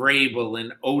Mike Vrabel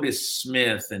and Otis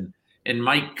Smith and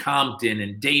Mike Compton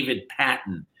and David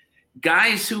Patton,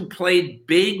 guys who played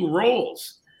big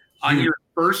roles on your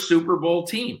first Super Bowl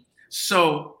team.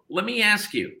 So let me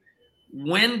ask you,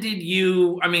 did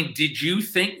you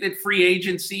think that free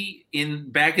agency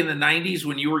back in the 90s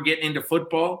when you were getting into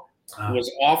football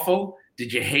was awful?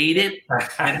 Did you hate it?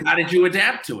 And how did you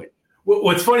adapt to it? Well,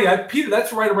 what's funny, Peter,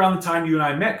 that's right around the time you and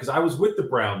I met, because I was with the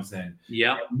Browns then.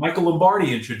 Yeah. Michael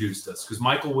Lombardi introduced us, because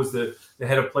Michael was the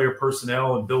head of player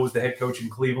personnel and Bill was the head coach in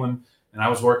Cleveland, and I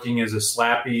was working as a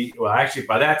slappy. Well, actually,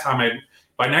 by that time,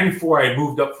 by 94, I had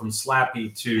moved up from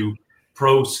slappy to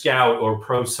pro scout or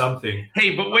pro something.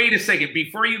 Hey, but wait a second.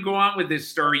 Before you go on with this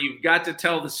story, you've got to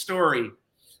tell the story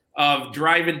of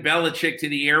driving Belichick to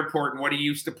the airport and what he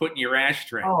used to put in your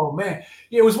ashtray. Oh, man.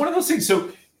 Yeah, it was one of those things.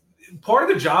 So part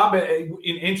of the job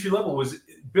in entry level was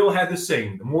Bill had this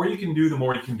saying, the more you can do, the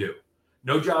more you can do.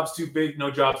 No job's too big,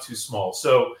 no job's too small.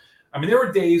 So, there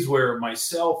were days where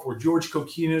myself or George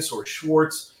Kokinis or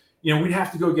Schwartz, we'd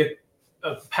have to go get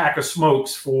a pack of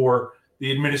smokes for the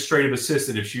administrative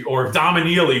assistant, or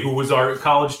Dominielli, who was our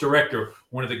college director,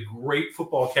 one of the great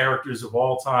football characters of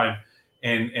all time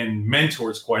and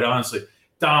mentors, quite honestly.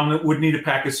 Dom would need a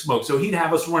pack of smoke. So he'd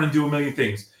have us run and do a million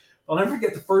things. I'll never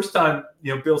forget the first time,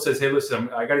 Bill says, hey, listen,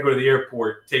 I got to go to the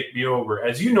airport. Take me over.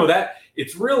 As you know, that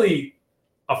it's really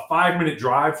a 5-minute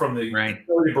drive from the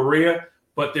Berea,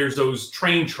 but there's those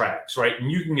train tracks, right?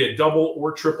 And you can get double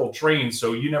or triple trains.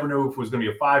 So you never know if it was going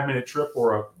to be a 5-minute trip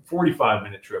or a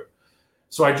 45-minute trip.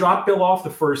 So I dropped Bill off the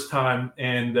first time,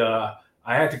 and I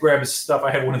had to grab his stuff.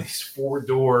 I had one of these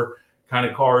 4-door kind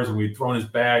of cars, and we'd thrown his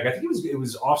bag. I think it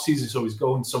was off season, so he was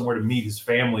going somewhere to meet his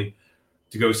family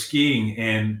to go skiing.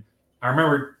 And I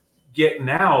remember getting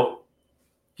out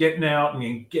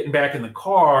and getting back in the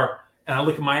car, and I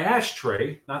look at my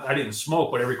ashtray. I didn't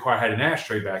smoke, but every car had an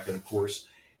ashtray back then, of course.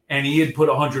 And he had put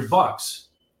 $100.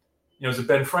 It was a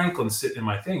Ben Franklin sitting in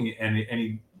my thing, and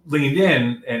he leaned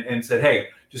in and said, hey,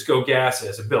 just go gas it.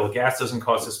 I said, Bill, gas doesn't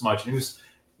cost this much. And he was,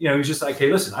 he was just like, hey,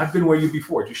 listen, I've been where you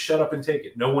before. Just shut up and take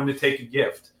it. Know when to take a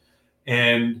gift.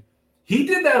 And he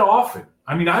did that often.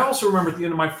 I also remember at the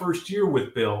end of my first year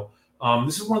with Bill,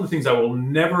 this is one of the things I will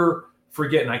never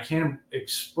forget, and I can't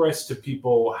express to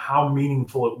people how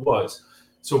meaningful it was.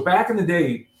 So back in the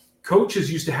day,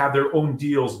 coaches used to have their own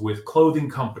deals with clothing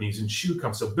companies and shoe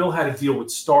companies. So Bill had a deal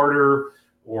with Starter,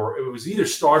 or it was either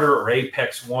Starter or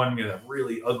Apex One, that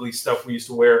really ugly stuff we used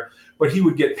to wear, but he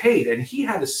would get paid. And he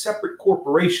had a separate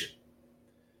corporation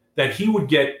that he would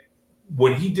get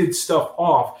when he did stuff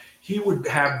off, he would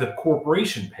have the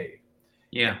corporation paid.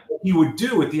 Yeah. What he would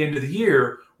do at the end of the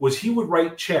year was he would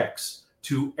write checks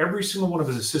to every single one of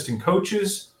his assistant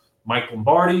coaches, Mike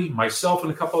Lombardi, myself,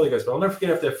 and a couple other guys. But I'll never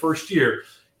forget after that first year,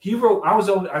 he wrote, I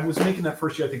was making that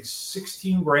first year, I think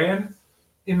 $16,000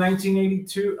 in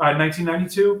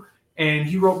 1992, and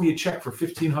he wrote me a check for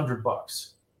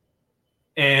 $1,500.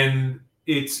 And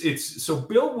it's so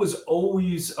Bill was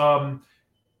always there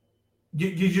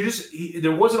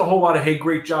wasn't a whole lot of, hey,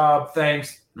 great job,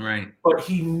 thanks. Right. But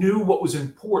he knew what was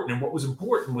important, and what was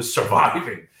important was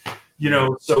surviving.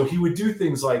 So he would do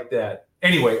things like that.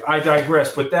 Anyway, I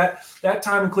digress. But that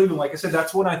time in Cleveland, like I said,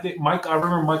 that's when I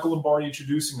remember Michael Lombardi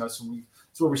introducing us, and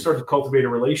that's where we started to cultivate a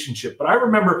relationship. But I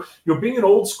remember, being an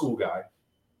old school guy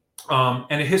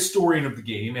and a historian of the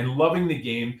game and loving the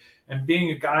game, and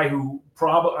being a guy who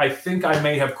I think I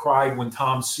may have cried when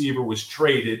Tom Seaver was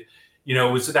traded.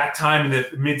 It was at that time in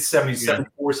the mid-70s,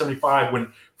 74, 75,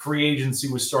 when free agency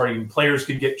was starting and players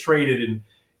could get traded, and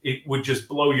it would just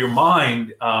blow your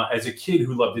mind as a kid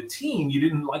who loved a team. You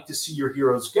didn't like to see your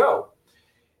heroes go.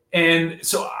 And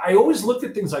so I always looked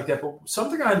at things like that. But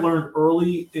something I learned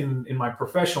early in my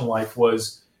professional life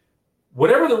was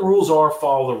whatever the rules are,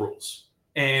 follow the rules.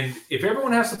 And if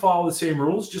everyone has to follow the same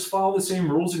rules, just follow the same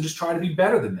rules and just try to be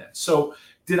better than that. So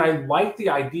did I like the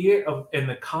idea and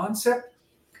the concept?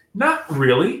 Not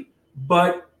really,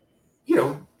 but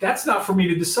that's not for me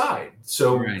to decide.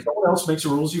 So someone else makes the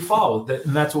rules, you follow that,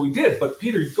 and that's what we did. But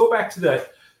Peter, you go back to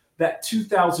that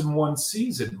 2001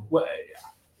 season.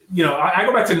 I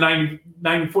go back to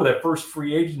 94, that first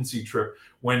free agency trip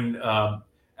when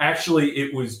actually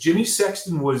it was Jimmy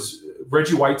Sexton was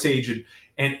Reggie White's agent.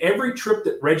 And every trip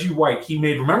that Reggie White, he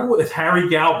made, remember with Harry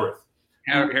Galbraith?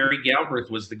 Harry Galbraith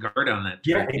was the guard on that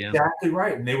trip. Yeah, exactly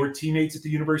right. And they were teammates at the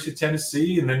University of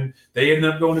Tennessee, and then they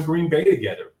ended up going to Green Bay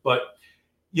together. But,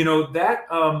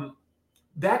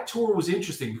 that tour was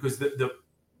interesting because the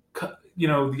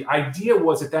idea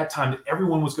was at that time that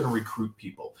everyone was going to recruit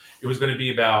people. It was going to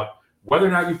be about whether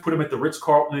or not you put them at the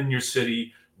Ritz-Carlton in your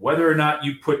city, whether or not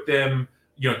you put them,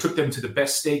 took them to the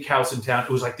best steakhouse in town. It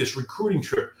was like this recruiting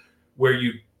trip where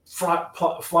you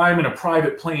fly them in a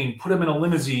private plane, put them in a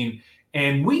limousine.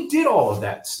 And we did all of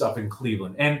that stuff in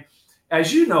Cleveland. And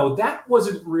as you know, that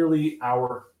wasn't really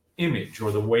our image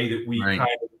or the way that we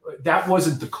that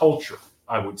wasn't the culture,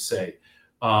 I would say.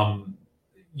 And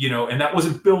that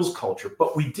wasn't Bill's culture,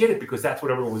 but we did it because that's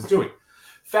what everyone was doing.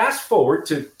 Fast forward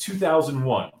to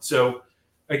 2001. So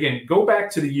again, go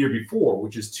back to the year before,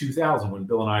 which is 2000, when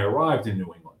Bill and I arrived in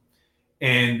New England.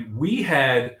 And we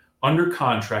had under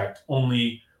contract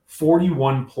only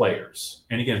 41 players.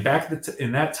 And again, back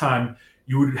in that time,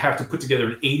 you would have to put together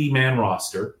an 80-man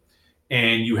roster,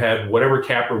 and you had whatever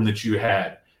cap room that you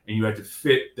had, and you had to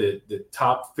fit the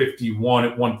top 51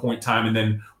 at one point in time. And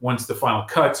then once the final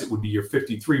cuts, it would be your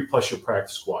 53 plus your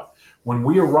practice squad. When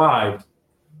we arrived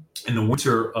in the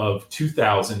winter of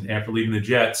 2000, after leaving the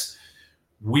Jets,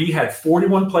 we had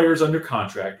 41 players under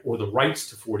contract, or the rights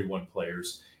to 41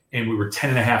 players, and we were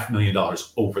 $10.5 million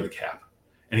over the cap.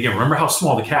 And again, remember how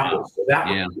small the cap was. So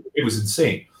it was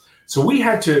insane. So we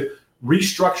had to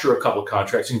restructure a couple of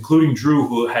contracts, including Drew,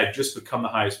 who had just become the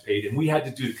highest paid. And we had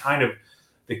to do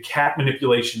the cap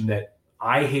manipulation that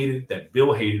I hated, that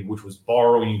Bill hated, which was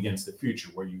borrowing against the future,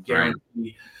 where you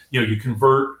guarantee, you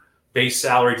convert base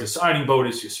salary to signing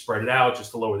bonus, you spread it out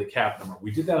just to lower the cap number.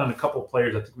 We did that on a couple of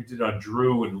players. I think we did it on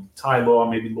Drew and Ty Law,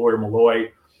 maybe Lawyer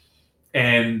Malloy.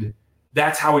 And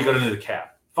that's how we got into the cap.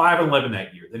 5-11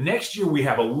 that year. The next year we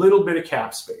have a little bit of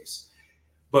cap space,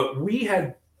 but we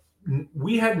had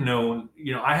known,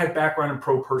 I had background in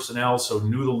pro personnel, so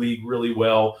knew the league really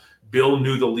well. Bill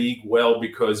knew the league well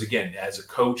because, again, as a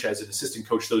coach, as an assistant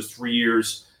coach, those 3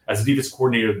 years as a defense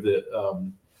coordinator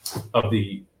of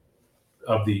the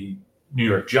New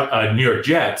York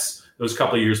Jets, those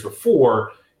couple of years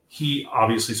before, he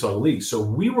obviously saw the league. So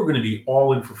we were going to be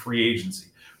all in for free agency.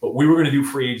 But we were going to do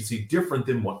free agency different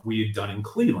than what we had done in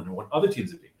Cleveland and what other teams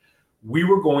had done. We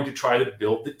were going to try to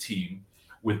build the team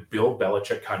with Bill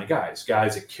Belichick kind of guys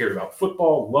that cared about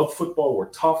football, loved football,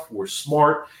 were tough, were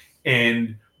smart,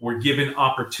 and were given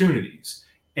opportunities.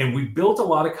 And we built a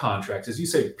lot of contracts. As you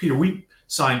say, Peter, we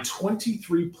signed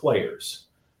 23 players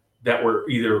that were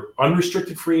either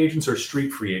unrestricted free agents or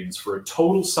street free agents for a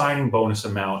total signing bonus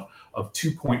amount of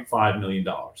 $2.5 million.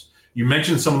 You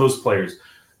mentioned some of those players.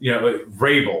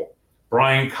 Vrabel,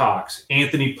 Brian Cox,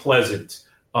 Anthony Pleasant,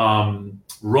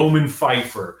 Roman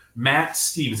Pfeiffer, Matt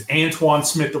Stevens, Antoine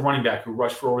Smith, the running back who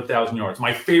rushed for over 1,000 yards.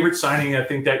 My favorite signing, I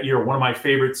think, that year, one of my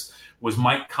favorites, was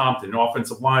Mike Compton, an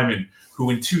offensive lineman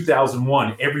who in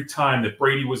 2001, every time that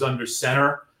Brady was under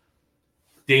center,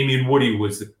 Damian Woody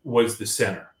was the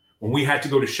center. When we had to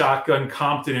go to shotgun,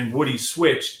 Compton and Woody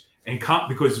switched, and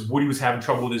because Woody was having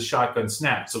trouble with his shotgun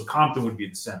snap, so Compton would be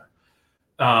the center.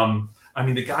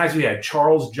 The guys we had,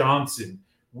 Charles Johnson,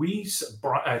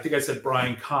 I think I said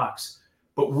Brian Cox,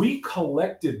 but we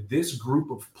collected this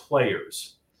group of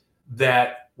players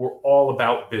that were all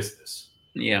about business.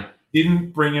 Yeah.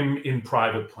 Didn't bring him in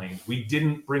private planes. We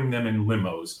didn't bring them in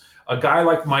limos. A guy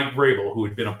like Mike Vrabel, who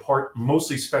had been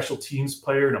mostly special teams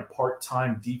player and a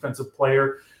part-time defensive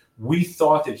player, we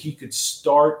thought that he could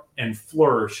start and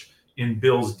flourish in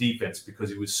Bill's defense because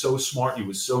he was so smart, he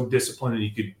was so disciplined, and he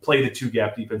could play the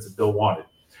two-gap defense that Bill wanted.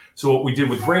 So what we did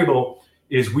with Vrabel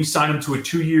is we signed him to a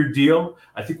 2-year deal.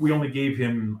 I think we only gave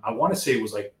him, I want to say it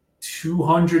was like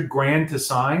 $200,000 to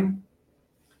sign,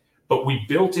 but we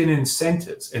built in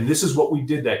incentives. And this is what we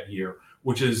did that year,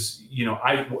 which is,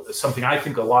 something I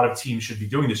think a lot of teams should be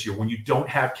doing this year. When you don't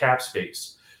have cap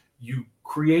space, you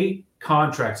create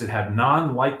contracts that have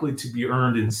non-likely to be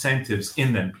earned incentives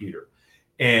in them, Peter.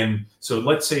 And so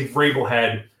let's say Vrabel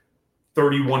had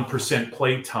 31%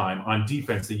 play time on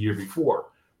defense the year before.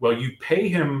 Well, you pay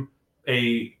him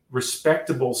a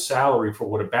respectable salary for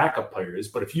what a backup player is.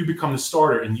 But if you become the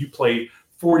starter and you play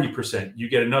 40%, you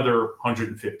get another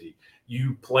 150.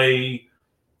 You play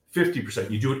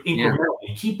 50%. You do it incrementally.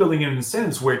 You keep building in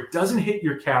incentives where it doesn't hit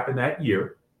your cap in that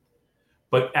year.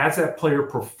 But as that player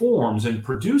performs and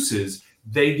produces,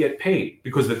 they get paid.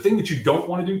 Because the thing that you don't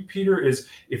want to do, Peter, is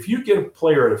if you get a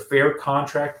player at a fair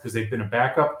contract because they've been a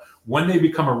backup, when they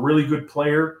become a really good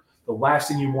player, the last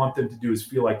thing you want them to do is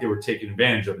feel like they were taken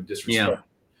advantage of and disrespected. Yeah.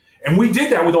 And we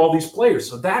did that with all these players.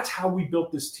 So that's how we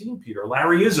built this team, Peter.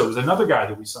 Larry Izzo was another guy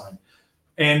that we signed.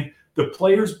 And the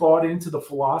players bought into the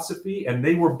philosophy, and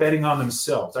they were betting on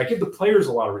themselves. I give the players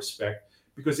a lot of respect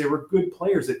because they were good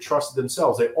players that trusted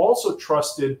themselves. They also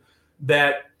trusted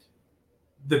that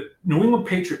the New England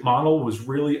Patriot model was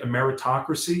really a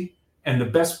meritocracy, and the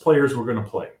best players were going to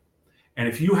play. And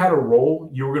if you had a role,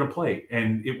 you were going to play.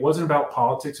 And it wasn't about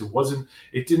politics.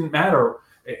 It didn't matter.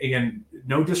 Again,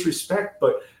 no disrespect,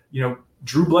 but,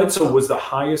 Drew Bledsoe was the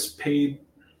highest paid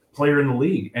player in the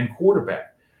league and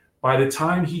quarterback. By the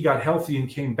time he got healthy and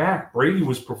came back, Brady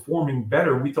was performing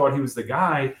better. We thought he was the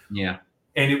guy. Yeah.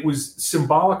 And it was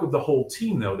symbolic of the whole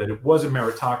team, though, that it was a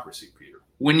meritocracy, Peter.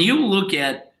 When you look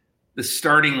at the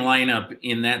starting lineup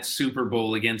in that Super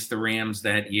Bowl against the Rams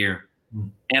that year,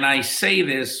 and I say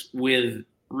this with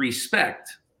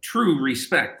respect, true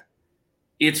respect,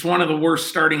 it's one of the worst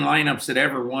starting lineups that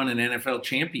ever won an NFL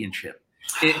championship.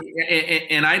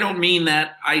 And I don't mean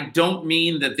that. I don't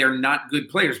mean that they're not good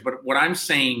players. But what I'm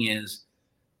saying is,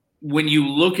 when you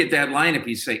look at that lineup,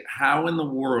 you say, how in the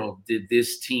world did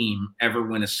this team ever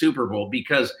win a Super Bowl?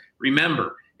 Because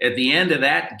remember, at the end of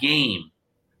that game,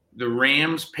 the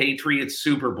Rams-Patriots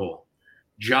Super Bowl,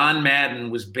 John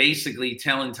Madden was basically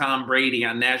telling Tom Brady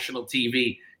on national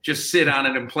TV, just sit on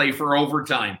it and play for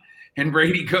overtime. And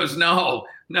Brady goes, no,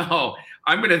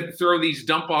 I'm going to throw these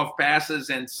dump-off passes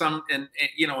and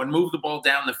move the ball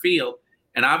down the field.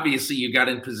 And obviously you got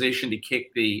in position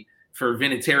to for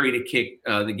Vinatieri to kick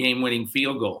the game-winning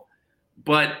field goal.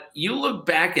 But you look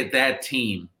back at that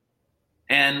team,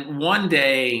 and one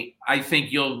day I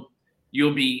think you'll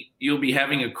be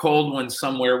having a cold one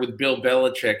somewhere with Bill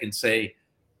Belichick and say,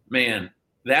 man,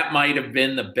 that might have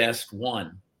been the best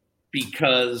one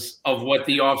because of what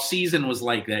the offseason was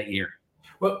like that year.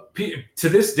 Well, to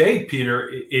this day, Peter,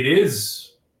 it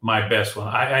is my best one.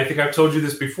 I think I've told you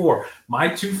this before. My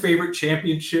two favorite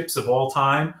championships of all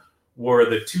time were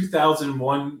the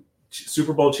 2001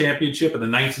 Super Bowl championship and the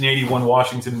 1981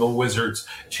 Washington Wizards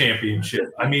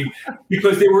championship. I mean,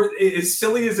 because they were, as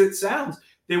silly as it sounds,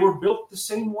 they were built the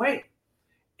same way.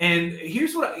 And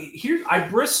I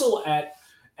bristle at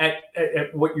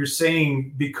what you're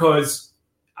saying, because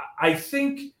I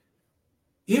think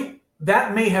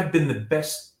that may have been the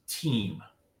best team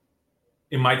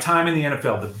in my time in the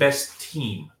NFL, the best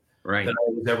team that I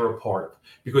was ever a part of,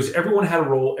 because everyone had a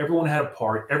role, everyone had a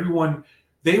part,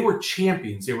 they were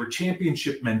champions. They were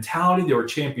championship mentality, they were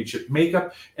championship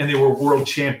makeup, and they were world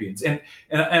champions. And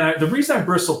the reason I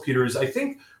bristle, Peter, is I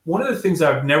think one of the things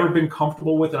I've never been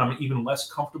comfortable with, and I'm even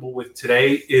less comfortable with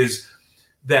today, is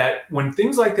that when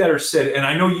things like that are said, and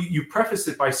I know you prefaced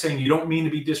it by saying you don't mean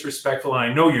to be disrespectful,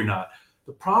 and I know you're not.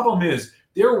 The problem is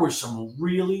there were some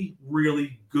really,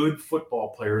 really good football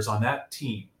players on that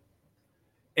team.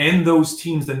 And those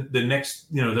teams, the next,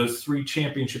 those three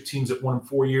championship teams that won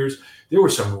 4 years, there were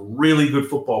some really good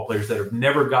football players that have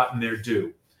never gotten their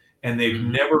due. And they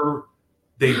don't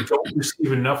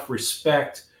receive enough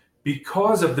respect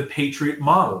because of the Patriot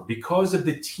model, because of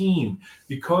the team,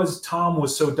 because Tom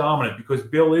was so dominant, because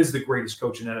Bill is the greatest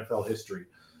coach in NFL history,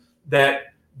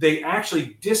 that they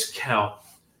actually discount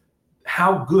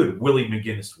how good Willie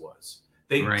McGinnis was.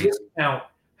 They discount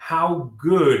how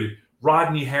good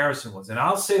Rodney Harrison was. And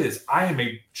I'll say this, I am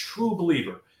a true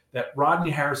believer that Rodney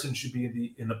Harrison should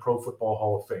be in the Pro Football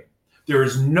Hall of Fame. There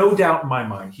is no doubt in my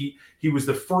mind. He was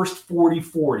the first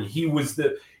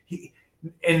 40-40.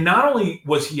 And not only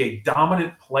was he a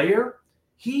dominant player,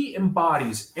 he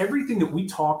embodies everything that we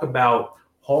talk about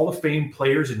Hall of Fame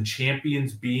players and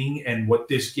champions being and what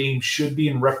this game should be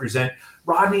and represent.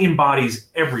 Rodney embodies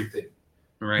everything.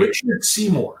 Right. Richard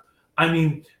Seymour. I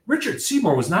mean, Richard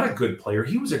Seymour was not a good player.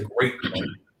 He was a great player.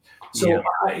 So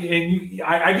I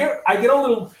get a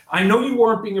little. I know you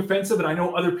weren't being offensive, and I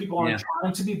know other people aren't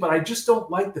trying to be, but I just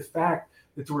don't like the fact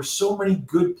that there were so many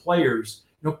good players.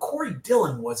 Corey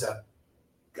Dillon was a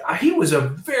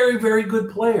very, very good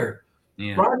player.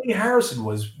 Yeah. Rodney Harrison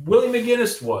was. Willie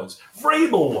McGinnis was.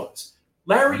 Vrabel was.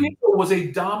 Larry Eagle was a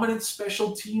dominant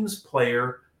special teams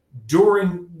player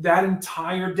during that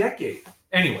entire decade.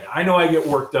 Anyway, I know I get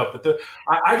worked up, but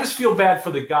I just feel bad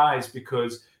for the guys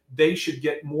because they should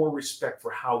get more respect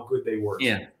for how good they were.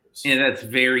 Yeah, that's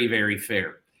very, very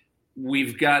fair.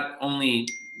 We've got only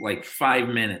like 5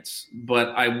 minutes, but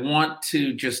I want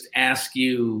to just ask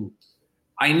you,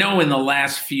 I know in the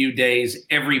last few days,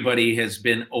 everybody has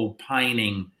been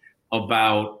opining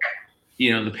about,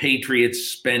 the Patriots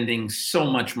spending so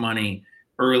much money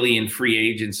early in free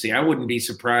agency. I wouldn't be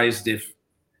surprised if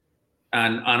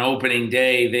on opening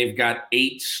day, they've got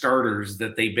 8 starters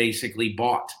that they basically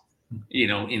bought.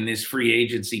 in this free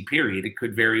agency period. It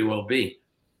could very well be.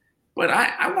 But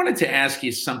I wanted to ask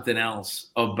you something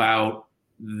else about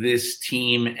this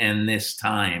team and this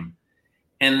time.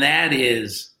 And that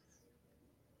is,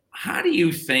 how do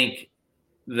you think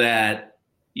that,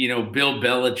 Bill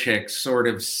Belichick sort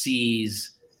of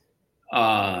sees,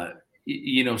 sort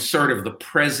of the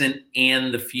present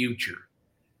and the future?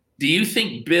 Do you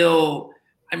think Bill,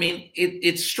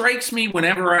 it strikes me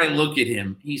whenever I look at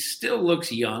him, he still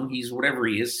looks young. He's whatever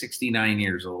he is, 69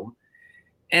 years old.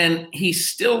 And he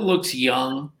still looks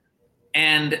young.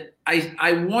 And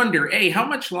I wonder, A, how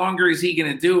much longer is he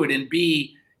going to do it? And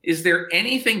B, is there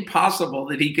anything possible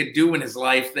that he could do in his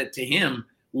life that to him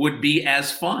would be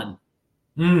as fun?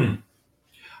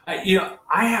 I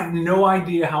have no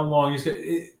idea how long he's going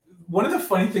to. One of the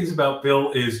funny things about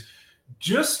Bill is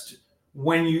just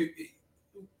when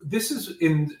this is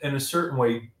in a certain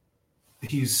way,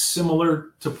 he's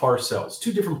similar to Parcells,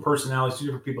 two different personalities, two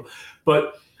different people.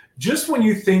 But just when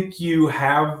you think you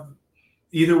have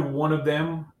either one of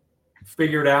them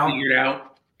figured out.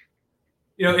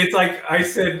 It's like I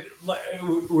said,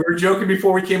 we were joking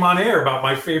before we came on air about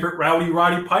my favorite Rowdy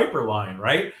Roddy Piper line,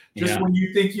 right? Just when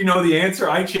you think you know the answer,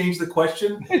 I change the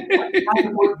question. That's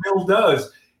what Bill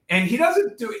does. And he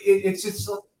doesn't do it. It's just,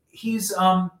 he's,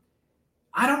 I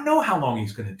don't know how long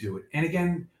he's going to do it. And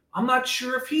again, I'm not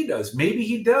sure if he does. Maybe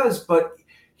he does, but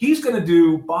he's going to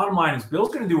do, bottom line is Bill's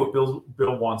going to do what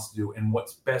Bill wants to do and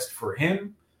what's best for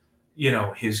him,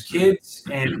 his kids.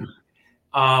 And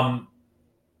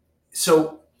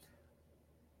so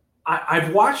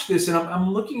I've watched this and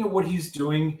I'm looking at what he's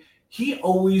doing. He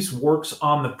always works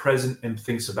on the present and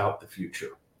thinks about the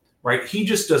future, right? He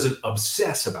just doesn't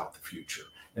obsess about the future.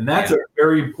 And that's a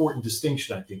very important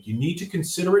distinction, I think. You need to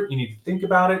consider it. You need to think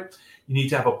about it. You need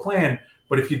to have a plan.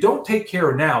 But if you don't take care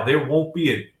of now, there won't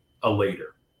be a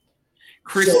later.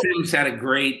 Chris Sims had a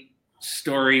great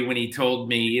story when he told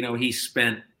me, he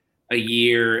spent a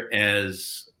year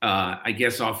as, I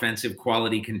guess, offensive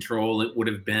quality control. It would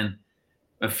have been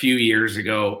a few years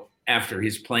ago after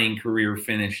his playing career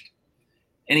finished.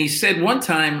 And he said one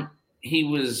time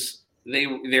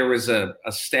there was a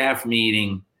staff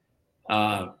meeting,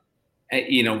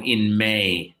 in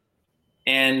May,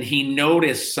 and he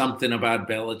noticed something about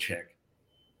Belichick.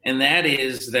 And that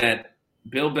is that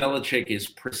Bill Belichick is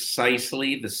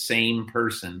precisely the same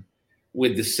person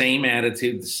with the same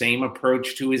attitude, the same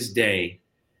approach to his day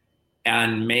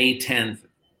on May 10th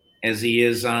as he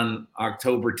is on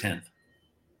October 10th,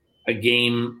 a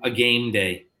game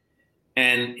day.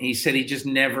 And he said he just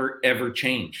never, ever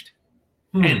changed.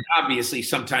 And obviously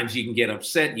sometimes you can get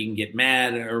upset, you can get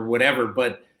mad or whatever.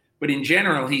 But in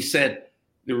general, he said,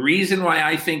 the reason why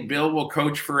I think Bill will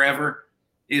coach forever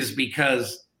is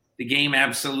because the game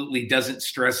absolutely doesn't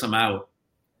stress him out.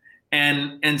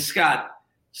 And Scott,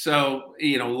 so,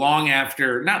 long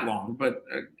after, not long, but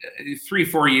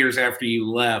 3-4 years after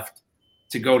you left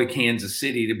to go to Kansas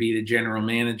City to be the general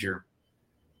manager,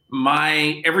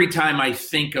 every time I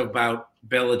think about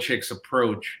Belichick's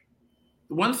approach,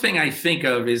 the one thing I think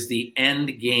of is the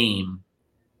end game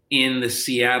in the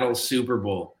Seattle Super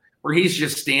Bowl, where he's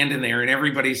just standing there and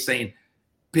everybody's saying,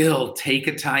 Bill, take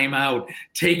a timeout,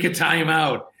 take a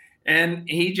timeout. And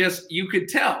you could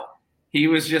tell he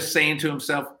was just saying to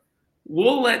himself,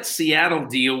 we'll let Seattle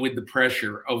deal with the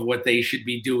pressure of what they should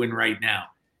be doing right now.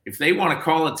 If they want to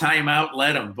call a timeout,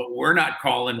 let them, but we're not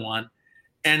calling one.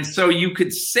 And so you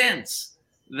could sense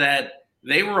that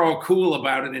they were all cool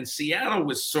about it. And Seattle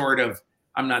was sort of,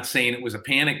 I'm not saying it was a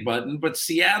panic button, but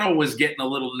Seattle was getting a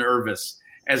little nervous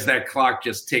as that clock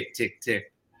just tick, tick,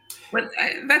 tick. But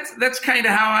that's kind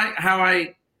of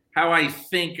how I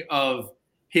think of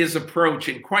his approach.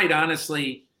 And quite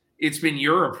honestly, it's been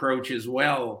your approach as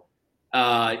well.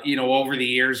 Over the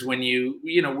years when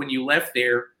you left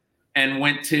there and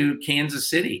went to Kansas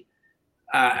City,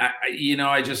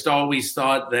 I just always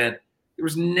thought that there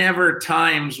was never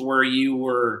times where you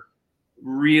were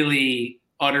really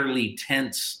utterly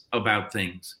tense about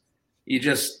things. You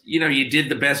just, you did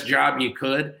the best job you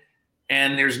could.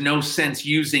 And there's no sense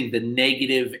using the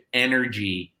negative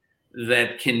energy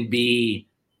that can be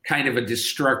kind of a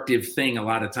destructive thing a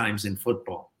lot of times in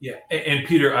football. Yeah. And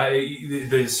Peter,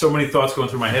 there's so many thoughts going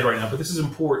through my head right now, but this is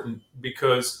important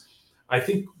because I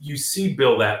think you see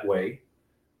Bill that way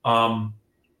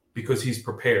because he's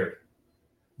prepared.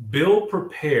 Bill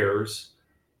prepares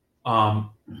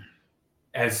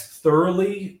as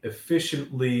thoroughly,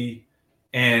 efficiently,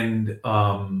 and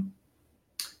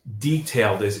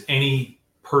detailed as any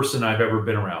person I've ever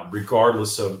been around,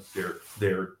 regardless of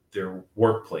their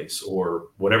workplace or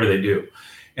whatever they do.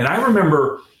 And I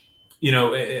remember,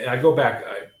 I go back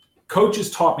a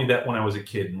coaches taught me that when I was a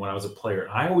kid and when I was a player.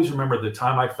 I always remember the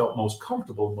time I felt most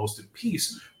comfortable and most at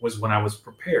peace was when I was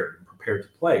prepared to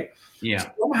play.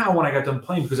 Yeah. Somehow when I got done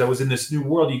playing, because I was in this new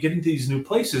world, you get into these new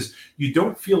places, you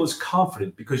don't feel as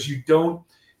confident because you don't.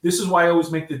 This is why I always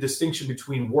make the distinction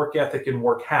between work ethic and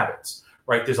work habits,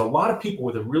 right? There's a lot of people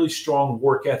with a really strong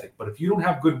work ethic, but if you don't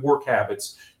have good work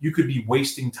habits, you could be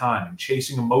wasting time and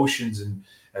chasing emotions and,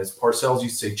 as Parcells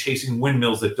used to say, chasing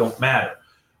windmills that don't matter.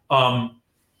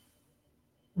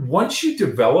 Once you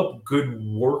develop good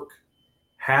work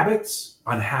habits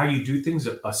on how you do things,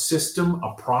 a system,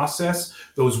 a process,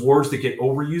 those words that get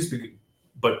overused,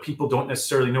 but people don't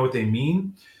necessarily know what they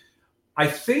mean. I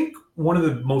think one of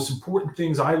the most important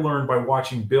things I learned by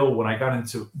watching Bill when I got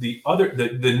into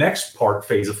the next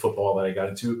phase of football that I got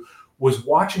into was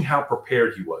watching how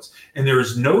prepared he was. And there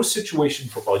is no situation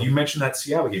in football. You mentioned that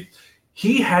Seattle game.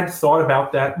 He had thought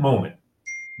about that moment.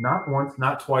 Not once,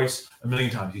 not twice, a million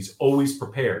times. He's always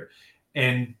prepared.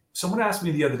 And someone asked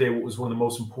me the other day what was one of the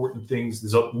most important things.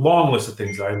 There's a long list of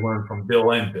things that I learned from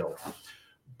Bill and Bill.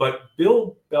 But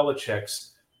Bill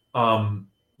Belichick's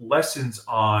lessons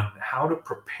on how to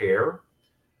prepare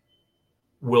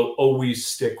will always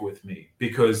stick with me,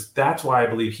 because that's why I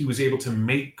believe he was able to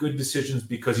make good decisions,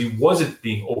 because he wasn't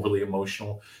being overly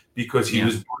emotional, because he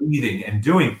was breathing and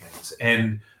doing things.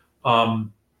 And to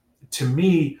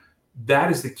me,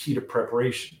 that is the key to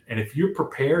preparation. And if you're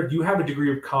prepared, you have a degree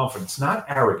of confidence, not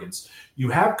arrogance. You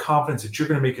have confidence that you're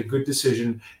going to make a good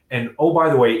decision. And oh, by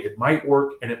the way, it might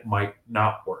work and it might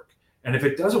not work. And if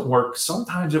it doesn't work,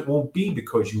 sometimes it won't be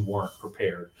because you weren't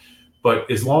prepared. But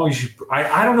as long as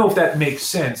I don't know if that makes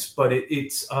sense, but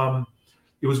it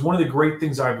was one of the great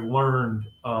things I've learned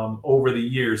over the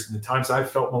years, and the times I've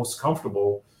felt most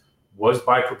comfortable was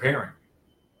by preparing.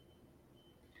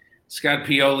 Scott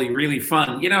Pioli, really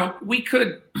fun. You know, we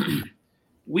could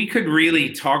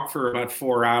really talk for about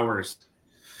 4 hours.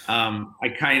 I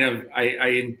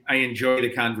enjoy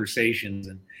the conversations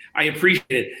and I appreciate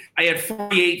it. I had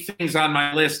 48 things on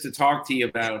my list to talk to you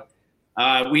about.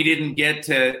 We didn't get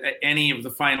to any of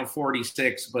the final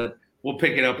 46, but we'll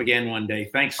pick it up again one day.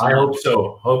 Thanks so much. I hope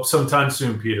so. Hope sometime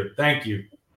soon, Peter. Thank you.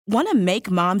 Want to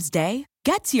make Mom's Day?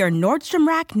 Get to your Nordstrom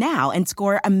Rack now and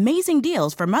score amazing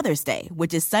deals for Mother's Day,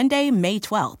 which is Sunday, May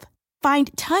 12th. Find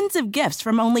tons of gifts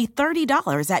from only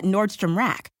 $30 at Nordstrom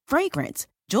Rack. Fragrance,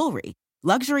 jewelry,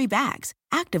 luxury bags,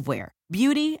 activewear,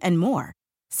 beauty, and more.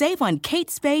 Save on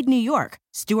Kate Spade New York,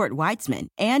 Stuart Weitzman,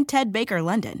 and Ted Baker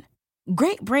London.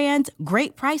 Great brands,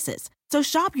 great prices. So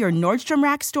shop your Nordstrom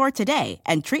Rack store today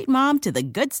and treat Mom to the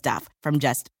good stuff from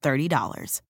just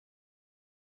 $30.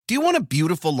 Do you want a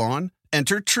beautiful lawn?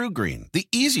 Enter TruGreen, the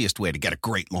easiest way to get a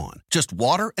great lawn. Just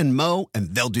water and mow,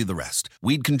 and they'll do the rest.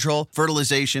 Weed control,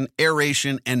 fertilization,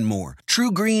 aeration, and more.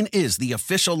 TruGreen is the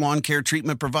official lawn care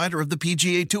treatment provider of the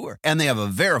PGA Tour, and they have a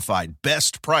verified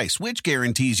best price, which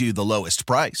guarantees you the lowest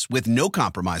price with no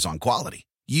compromise on quality.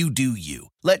 You do you.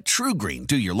 Let TruGreen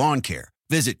do your lawn care.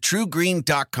 Visit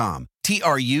TruGreen.com,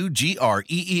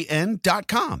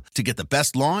 TruGreen.com, to get the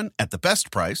best lawn at the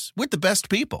best price with the best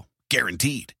people.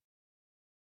 Guaranteed.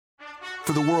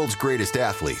 For the world's greatest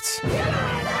athletes,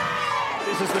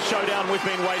 This is the showdown we've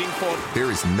been waiting for.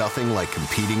 there is nothing like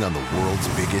competing on the world's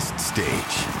biggest stage.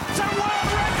 It's a world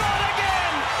record again!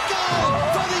 Gold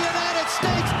for the United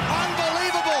States!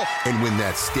 Unbelievable! And when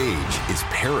that stage is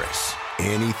Paris,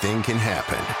 anything can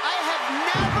happen. I have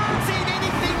never seen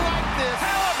anything like this!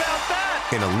 How about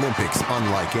that? An Olympics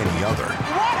unlike any other.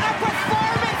 What a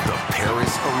performance! The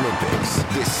Paris Olympics,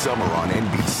 this summer on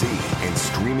NBC and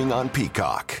streaming on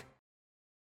Peacock.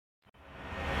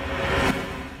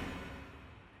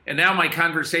 And now my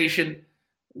conversation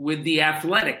with the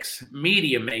Athletics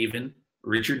media maven,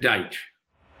 Richard Deitsch.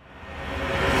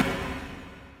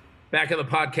 Back on the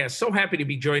podcast, so happy to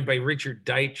be joined by Richard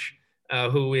Deitsch,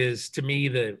 who is, to me,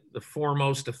 the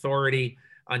foremost authority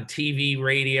on TV,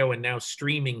 radio, and now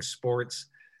streaming sports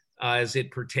as it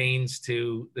pertains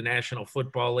to the National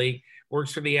Football League.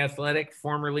 Works for The Athletic,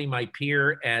 formerly my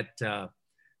peer at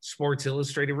Sports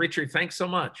Illustrated. Richard, thanks so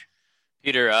much.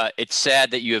 Peter, it's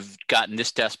sad that you have gotten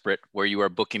this desperate where you are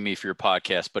booking me for your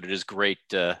podcast, but it is great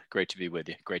to be with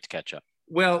you. Great to catch up.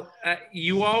 Well,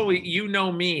 you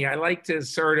know me. I like to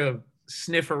sort of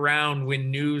sniff around when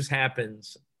news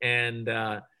happens and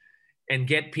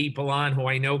get people on who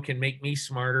I know can make me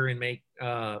smarter and make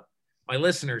my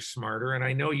listeners smarter. And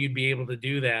I know you'd be able to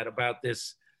do that about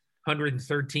this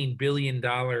 $113 billion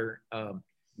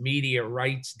media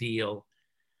rights deal.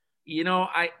 You know,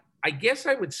 I guess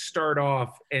I would start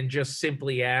off and just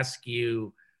simply ask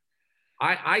you,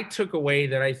 I took away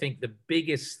that I think the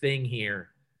biggest thing here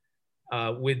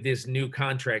with this new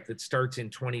contract that starts in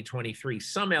 2023.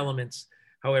 Some elements,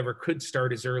 however, could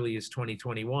start as early as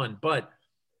 2021. But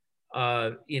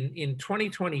in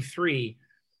 2023,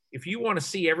 if you want to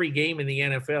see every game in the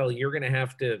NFL, you're going to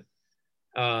have to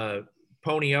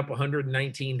pony up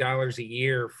 $119 a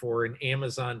year for an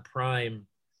Amazon Prime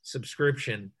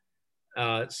subscription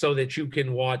so that you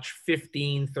can watch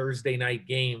 15 Thursday night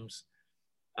games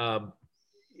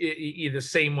the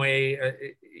same way,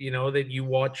 that you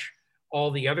watch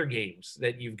all the other games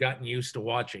that you've gotten used to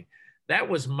watching. That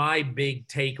was my big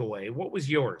takeaway. What was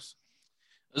yours?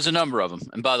 There's a number of them.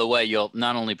 And by the way, you'll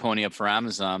not only pony up for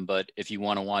Amazon, but if you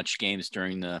want to watch games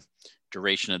during the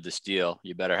duration of this deal,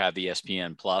 you better have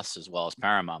ESPN Plus as well as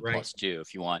Paramount Plus too.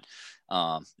 If you want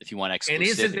exclusivity. And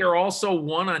isn't there also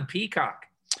one on Peacock?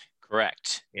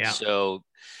 Correct. Yeah. So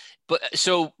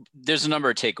there's a number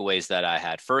of takeaways that I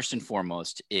had. First and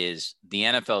foremost is the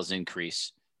NFL's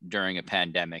increase during a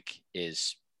pandemic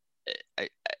is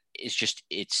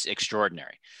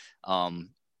extraordinary.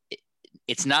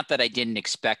 It's not that I didn't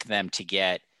expect them to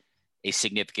get a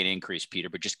significant increase, Peter,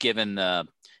 but just given the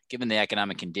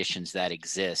economic conditions that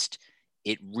exist,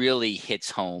 it really hits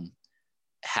home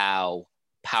how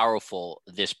powerful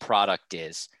this product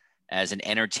is as an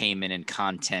entertainment and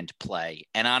content play.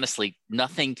 And honestly,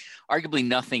 arguably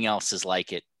nothing else is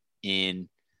like it in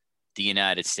the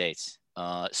United States.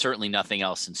 Certainly nothing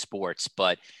else in sports,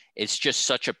 but it's just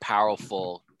such a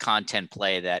powerful content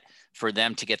play that for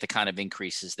them to get the kind of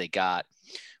increases they got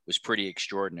was pretty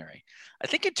extraordinary. I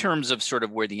think in terms of sort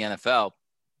of where the NFL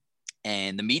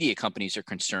and the media companies are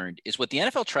concerned is what the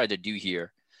NFL tried to do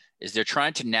here is they're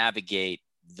trying to navigate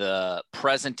the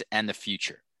present and the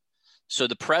future. So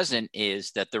the present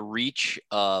is that the reach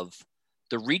of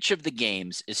the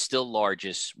games is still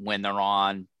largest when they're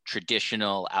on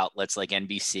traditional outlets like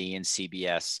NBC and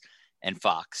CBS and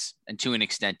Fox, and to an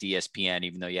extent ESPN,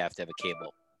 even though you have to have a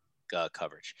cable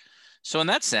coverage. So in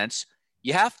that sense,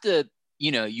 you have to,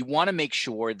 you want to make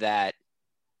sure that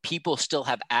people still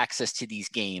have access to these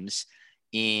games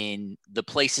in the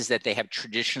places that they have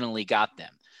traditionally got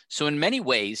them. So in many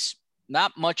ways,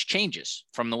 not much changes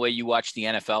from the way you watched the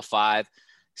NFL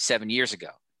 5-7 years ago.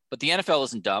 But the NFL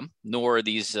isn't dumb, nor are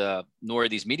these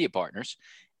media partners,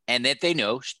 and that they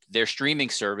know their streaming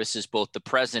service is both the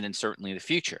present and certainly the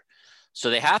future. So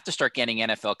they have to start getting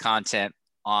NFL content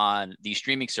on these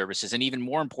streaming services, and even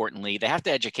more importantly, they have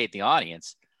to educate the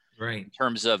audience. Right. In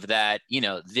terms of that,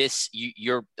 let's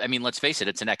face it,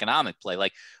 it's an economic play.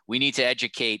 Like, we need to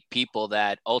educate people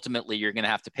that ultimately you're going to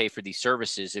have to pay for these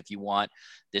services if you want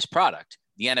this product.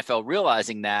 The NFL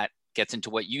realizing that gets into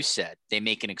what you said. They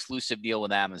make an exclusive deal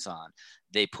with Amazon.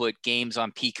 They put games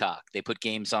on Peacock. They put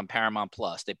games on Paramount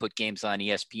Plus. They put games on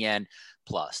ESPN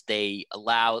Plus. They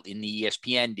allow in the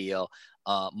ESPN deal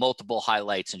multiple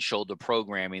highlights and shoulder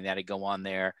programming that go on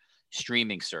their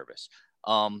streaming service.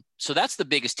 So that's the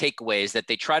biggest takeaway, is that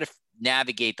they try to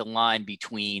navigate the line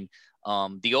between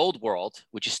the old world,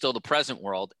 which is still the present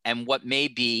world, and what may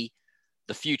be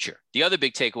the future. The other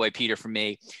big takeaway, Peter, for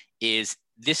me is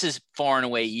this is far and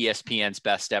away ESPN's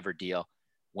best ever deal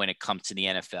when it comes to the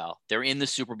NFL. They're in the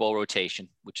Super Bowl rotation,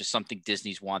 which is something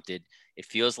Disney's wanted. It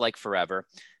feels like forever.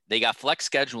 They got flex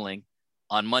scheduling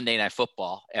on Monday Night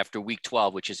Football after week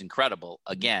 12, which is incredible.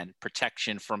 Again,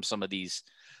 protection from some of these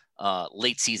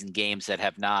late season games that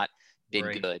have not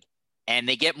been good. And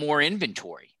they get more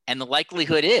inventory. And the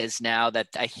likelihood is now that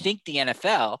I think the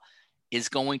NFL is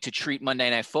going to treat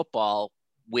Monday Night Football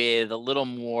with a little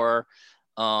more,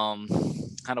 how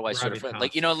do I sort of,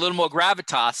 a little more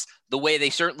gravitas, the way they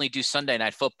certainly do Sunday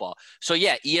Night Football. So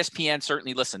yeah, ESPN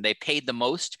certainly, listen, they paid the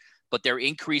most, but their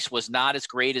increase was not as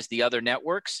great as the other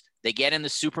networks. They get in the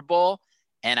Super Bowl,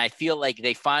 and I feel like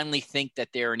they finally think that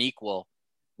they're an equal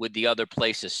with the other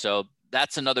places. So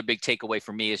that's another big takeaway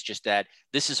for me, is just that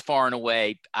this is far and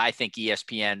away, I think,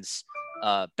 ESPN's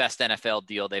best NFL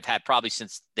deal they've had probably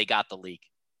since they got the league.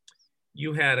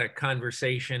 You had a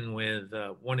conversation with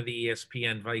one of the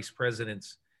ESPN vice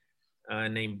presidents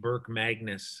named Burke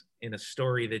Magnus in a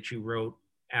story that you wrote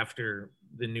after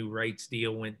the new rights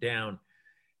deal went down.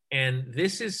 And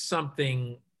this is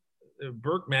something,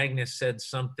 Burke Magnus said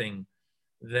something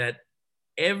that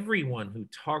everyone who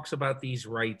talks about these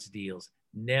rights deals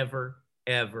never,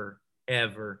 ever,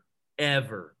 ever,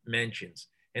 ever mentions.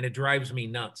 And it drives me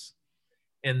nuts.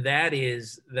 And that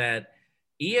is that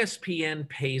ESPN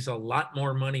pays a lot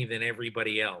more money than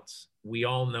everybody else. We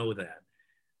all know that.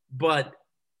 But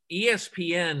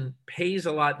ESPN pays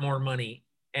a lot more money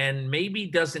and maybe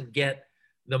doesn't get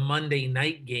the Monday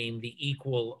night game the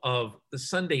equal of the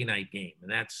Sunday night game.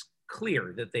 And that's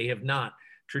clear that they have not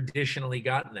traditionally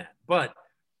gotten that. But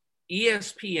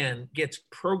ESPN gets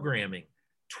programming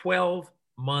 12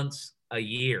 months a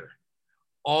year,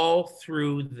 all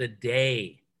through the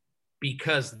day,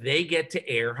 because they get to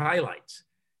air highlights.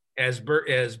 As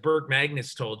Burke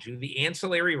Magnus told you, the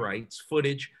ancillary rights,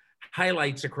 footage,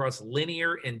 highlights across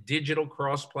linear and digital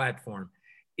cross-platform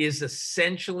is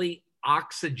essentially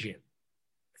oxygen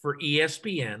for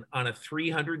ESPN on a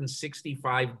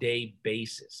 365-day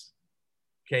basis.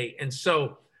 Okay, and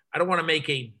so I don't want to make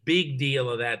a big deal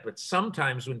of that, but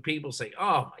sometimes when people say,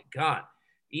 oh my God,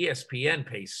 ESPN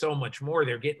pays so much more,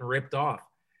 they're getting ripped off.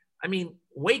 I mean,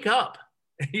 wake up.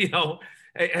 You know,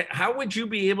 how would you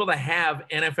be able to have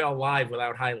NFL Live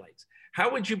without highlights?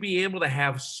 How would you be able to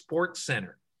have Sports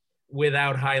Center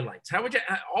without highlights? How would you,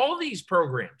 all these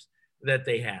programs that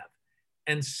they have?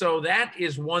 And so that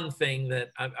is one thing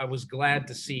that I was glad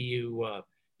to see you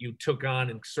took on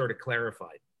and sort of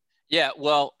clarified. Yeah,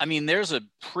 well, I mean, there's a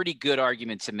pretty good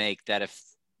argument to make that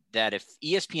if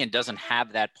ESPN doesn't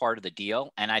have that part of the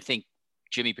deal, and I think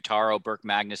Jimmy Pitaro, Burke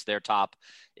Magnus, their top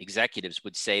executives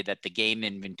would say that the game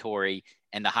inventory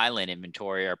and the highlight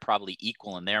inventory are probably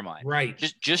equal in their mind. Right.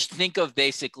 Just think of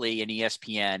basically an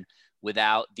ESPN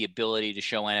without the ability to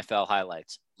show NFL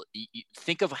highlights.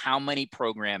 Think of how many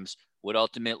programs would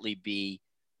ultimately be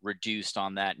reduced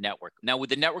on that network. Now, would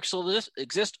the network still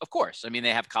exist? Of course. I mean, they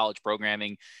have college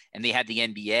programming and they had the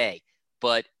NBA,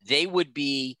 but they would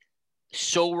be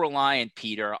so reliant,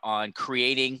 Peter, on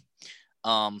creating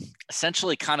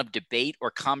essentially kind of debate or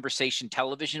conversation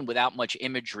television without much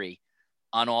imagery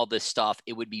on all this stuff.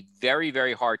 It would be very,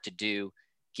 very hard to do,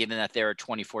 given that they're a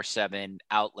 24/7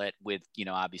 outlet with, you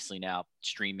know, obviously now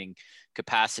streaming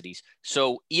capacities.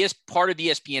 So part of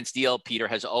ESPN's deal, Peter,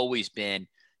 has always been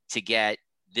to get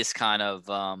this kind of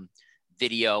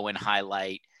video and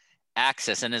highlight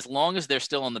access. And as long as they're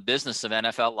still in the business of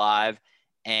NFL Live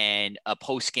and a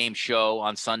post-game show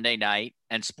on Sunday night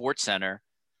and Sports Center,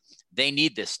 they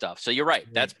need this stuff. So you're right.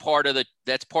 That's part of the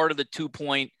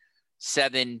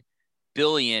 2.7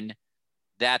 billion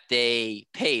that they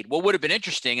paid. What would have been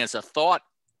interesting as a thought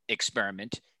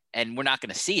experiment, and we're not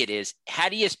going to see it, is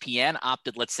had ESPN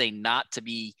opted, let's say, not to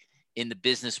be in the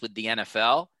business with the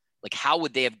NFL, like how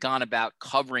would they have gone about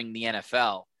covering the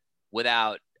NFL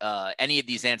without any of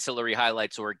these ancillary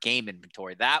highlights or game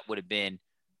inventory? That would have been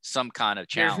some kind of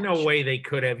challenge. There's no way they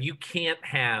could have. You can't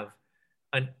have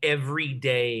an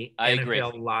everyday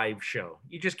NFL Live show.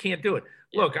 You just can't do it.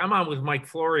 Yeah. Look, I'm on with Mike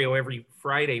Florio every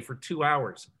Friday for 2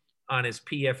 hours on his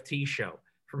PFT show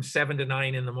from 7 to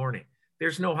 9 in the morning.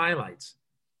 There's no highlights.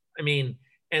 I mean,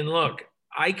 and look,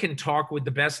 I can talk with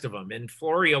the best of them, and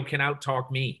Florio can out-talk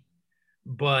me.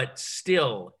 But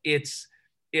still, it's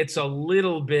a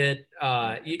little bit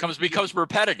becomes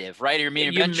repetitive, right? I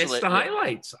mean, you miss the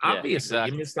highlights. Obviously,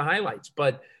 exactly. You miss the highlights.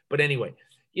 But anyway,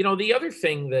 you know, the other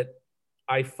thing that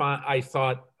I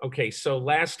thought, okay, so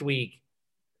last week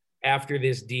after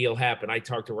this deal happened, I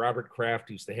talked to Robert Kraft,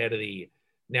 who's the head of the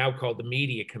now called the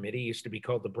Media Committee, used to be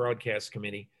called the Broadcast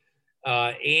Committee,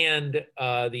 and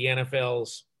the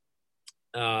NFL's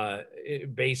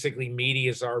basically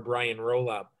media czar, Brian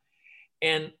Rollup.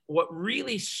 And what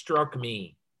really struck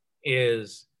me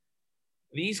is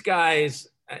these guys,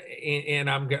 and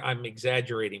I'm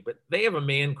exaggerating, but they have a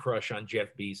man crush on Jeff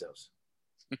Bezos.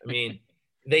 I mean,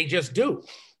 they just do.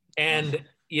 And,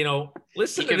 you know,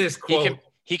 listen to this quote.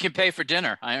 He can pay for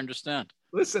dinner. I understand.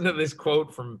 Listen to this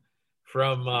quote from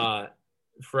Rollup.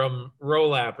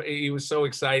 He was so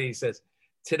excited. He says,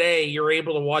 "Today, you're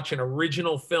able to watch an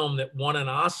original film that won an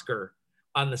Oscar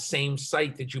on the same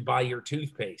site that you buy your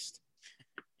toothpaste."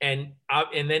 And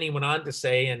then he went on to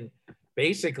say, and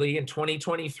basically in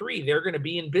 2023, they're going to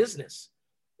be in business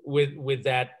with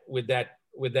that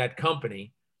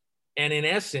company. And in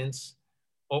essence,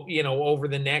 you know, over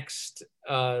the next,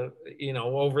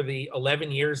 over the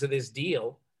 11 years of this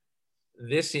deal,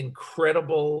 this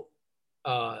incredible,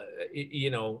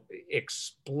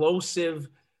 explosive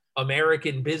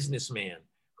American businessman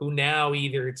who now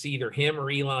it's either him or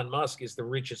Elon Musk is the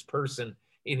richest person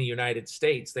in the United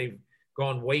States. They've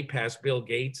gone way past Bill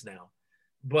Gates now.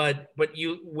 But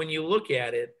when you look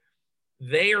at it,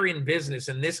 they are in business,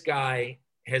 and this guy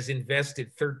has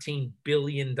invested $13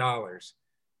 billion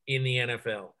in the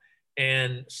NFL.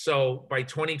 And so by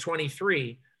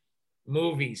 2023,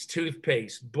 movies,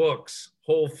 toothpaste, books,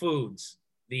 Whole Foods,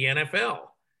 the NFL.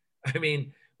 I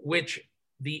mean, which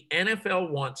the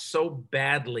NFL wants so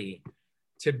badly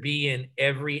to be in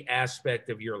every aspect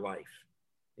of your life.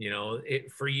 You know,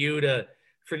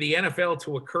 for the NFL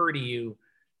to occur to you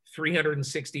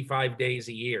 365 days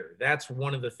a year. That's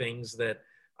one of the things that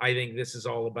I think this is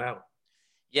all about.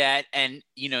 Yeah. And,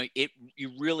 you know,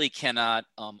 you really cannot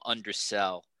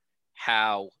undersell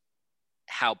how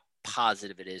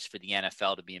positive it is for the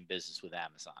NFL to be in business with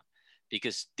Amazon,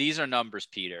 because these are numbers,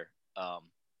 Peter.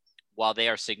 While they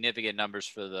are significant numbers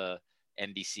for the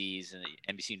NBCs and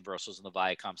the NBC Universals and the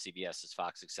Viacom, CBSs,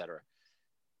 Fox, etc.,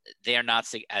 they are not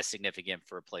as significant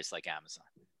for a place like Amazon.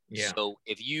 Yeah. So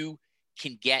if you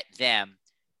can get them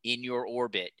in your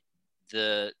orbit,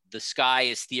 the sky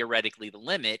is theoretically the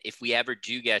limit. If we ever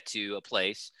do get to a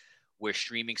place where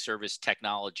streaming service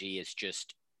technology is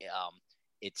just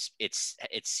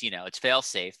it's fail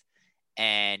safe,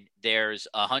 and there's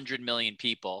 100 million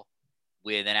people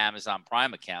with an Amazon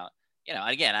Prime account.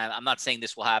 Again, I'm not saying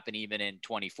this will happen even in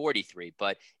 2043,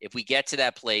 but if we get to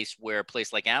that place where a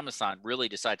place like Amazon really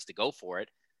decides to go for it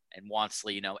and wants,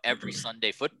 every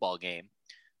Sunday football game,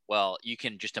 well, you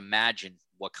can just imagine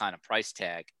what kind of price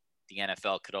tag the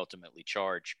NFL could ultimately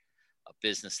charge a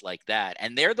business like that.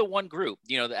 And they're the one group,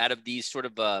 out of these sort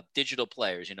of digital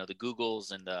players, the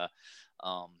Googles and the,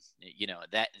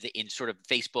 in sort of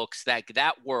Facebooks,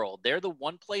 that world, they're the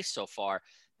one place so far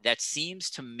that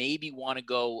seems to maybe want to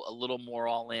go a little more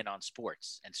all in on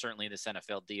sports. And certainly this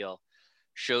NFL deal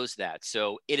shows that.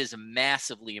 So it is a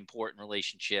massively important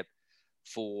relationship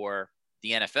for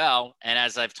the NFL. And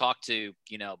as I've talked to,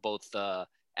 both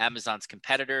Amazon's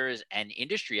competitors and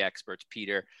industry experts,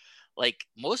 Peter, like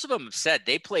most of them have said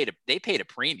they paid a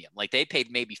premium. Like they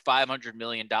paid maybe $500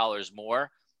 million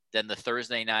more than the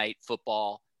Thursday night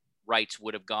football rights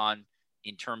would have gone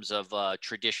in terms of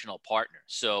traditional partners.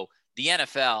 So the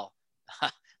NFL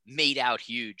made out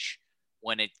huge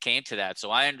when it came to that.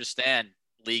 So I understand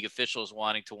league officials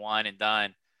wanting to wine and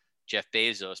dine Jeff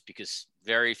Bezos, because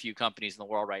very few companies in the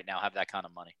world right now have that kind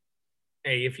of money.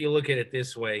 Hey, if you look at it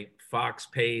this way, Fox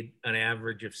paid an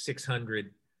average of $600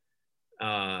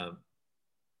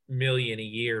 million a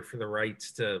year for the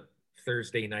rights to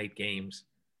Thursday night games.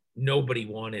 Nobody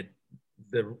wanted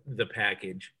the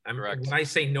package. When I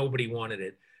say nobody wanted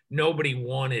it, nobody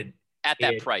wanted at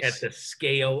that price, at the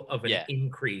scale of an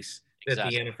increase that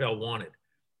the NFL wanted.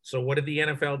 So what did the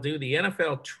NFL do? The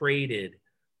NFL traded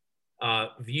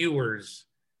viewers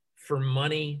for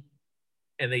money,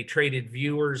 and they traded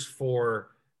viewers for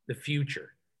the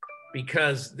future,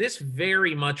 because this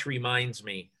very much reminds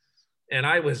me, and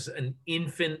I was an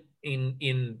infant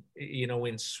in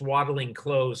swaddling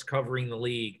clothes covering the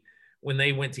league when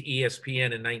they went to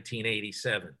ESPN in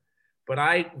 1987. But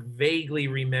I vaguely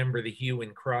remember the hue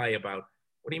and cry about,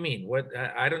 what do you mean?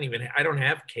 I don't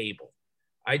have cable.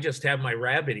 I just have my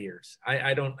rabbit ears.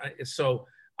 So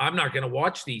I'm not going to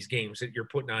watch these games that you're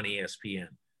putting on ESPN.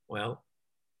 Well,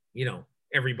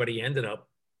 everybody ended up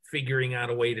figuring out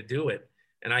a way to do it.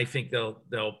 And I think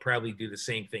they'll probably do the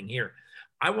same thing here.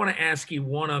 I want to ask you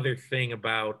one other thing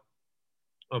about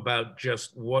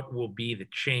just what will be the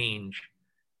change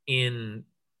in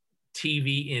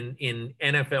TV, in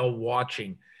NFL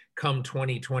watching come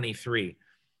 2023.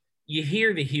 You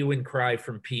hear the hue and cry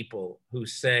from people who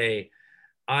say,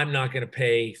 I'm not going to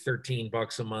pay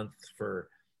 $13 a month for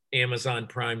Amazon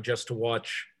Prime just to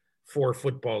watch 4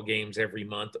 football games every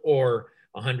month, or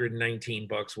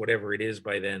 $119, whatever it is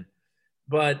by then.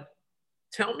 But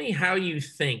tell me how you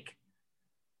think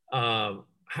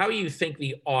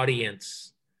the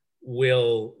audience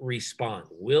will respond.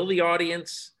 Will the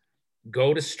audience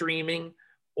go to streaming,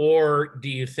 or do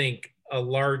you think a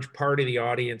large part of the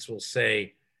audience will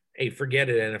say, hey, forget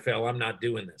it, NFL, I'm not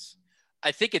doing this?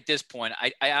 I think at this point,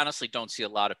 I honestly don't see a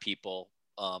lot of people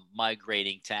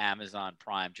migrating to Amazon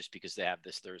Prime just because they have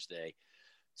this Thursday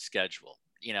schedule.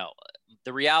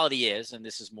 The reality is, and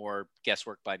this is more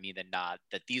guesswork by me than not,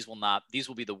 that these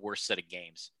will be the worst set of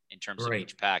games in terms of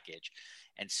each package.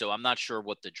 And so I'm not sure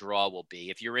what the draw will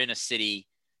be. If you're in a city,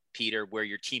 Peter, where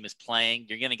your team is playing,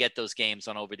 you're going to get those games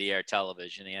on over-the-air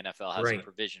television. The NFL has a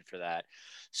provision for that.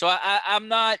 So I'm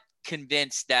not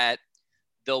convinced that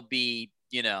there'll be,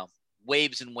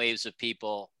 waves and waves of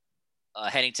people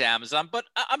heading to Amazon, but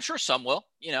I'm sure some will.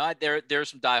 There are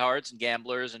some diehards and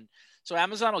gamblers, and so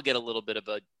Amazon will get a little bit of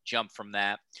a jump from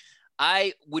that.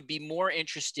 I would be more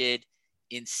interested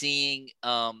in seeing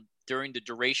during the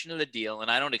duration of the deal, and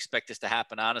I don't expect this to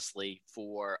happen, honestly,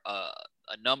 for a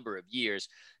number of years,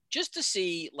 just to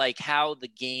see like how the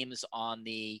games on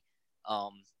the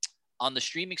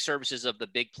streaming services of the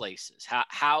big places,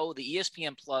 how the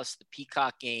ESPN Plus, the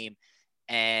Peacock game,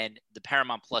 and the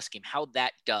Paramount Plus game, how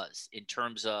that does in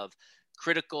terms of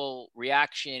critical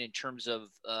reaction, in terms of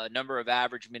number of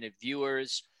average minute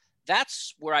viewers.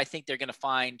 That's where I think they're going to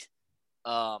find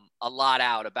a lot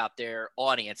out about their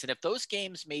audience. And if those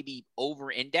games maybe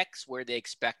over-index where they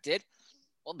expected,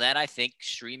 well, then I think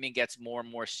streaming gets more and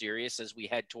more serious as we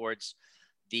head towards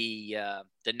the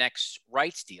next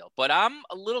rights deal. But I'm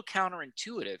a little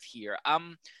counterintuitive here.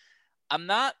 I'm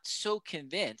not so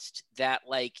convinced that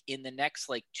like in the next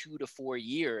like 2 to 4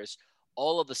 years,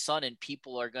 all of a sudden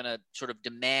people are going to sort of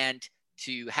demand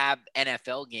to have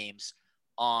NFL games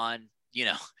on,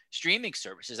 streaming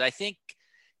services. I think,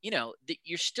 that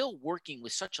you're still working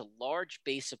with such a large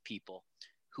base of people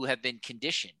who have been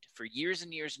conditioned for years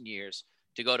and years and years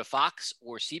to go to Fox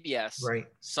or CBS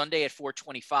Sunday at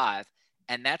 4:25.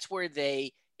 And that's where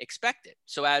they expect it.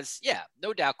 So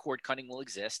no doubt cord cutting will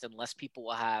exist unless people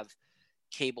will have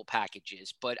cable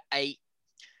packages. But I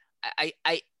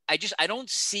don't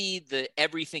see the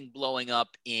everything blowing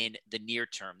up in the near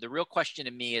term. The real question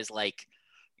to me is like,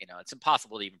 it's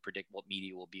impossible to even predict what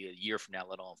media will be a year from now,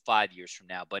 let alone 5 years from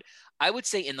now. But I would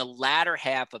say in the latter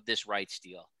half of this rights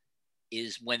deal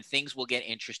is when things will get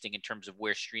interesting in terms of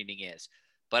where streaming is.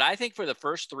 But I think for the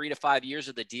first 3 to 5 years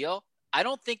of the deal, I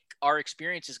don't think our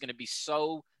experience is going to be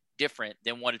so different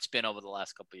than what it's been over the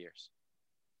last couple of years.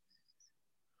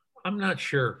 I'm not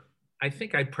sure. I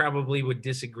think I probably would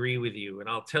disagree with you, and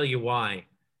I'll tell you why.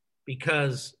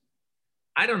 Because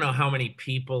I don't know how many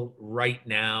people right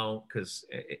now, because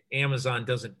Amazon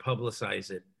doesn't publicize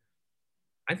it.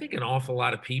 I think an awful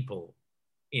lot of people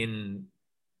in,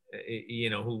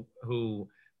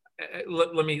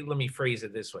 let me phrase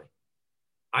it this way.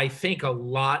 I think a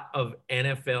lot of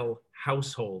NFL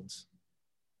households,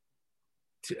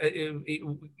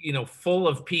 full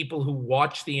of people who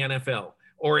watch the NFL,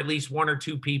 or at least 1 or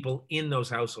 2 people in those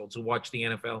households who watch the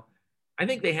NFL, I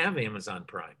think they have Amazon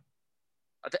Prime.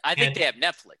 I think they have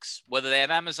Netflix. Whether they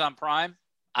have Amazon Prime,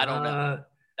 I don't know.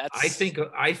 I think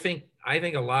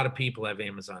a lot of people have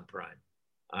Amazon Prime.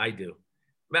 I do.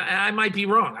 I might be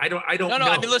wrong. I don't know.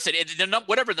 I mean, listen,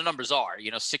 whatever the numbers are,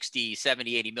 60,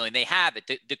 70, 80 million, they have it.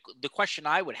 The question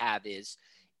I would have is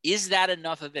that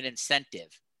enough of an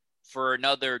incentive for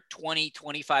another 20,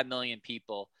 25 million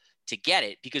people to get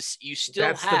it? Because you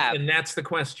still and that's the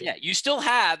question. Yeah, you still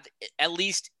have, at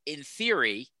least in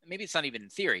theory, maybe it's not even in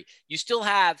theory, you still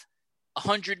have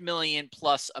 100 million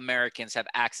plus Americans have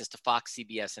access to Fox,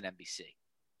 CBS, and NBC.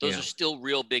 Those are still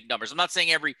real big numbers. I'm not saying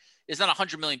there's not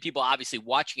 100 million people obviously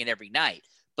watching it every night,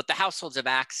 but the households have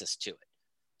access to it.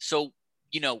 So,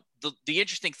 the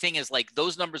interesting thing is like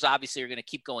those numbers obviously are going to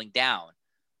keep going down,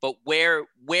 but where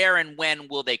and when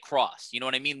will they cross? You know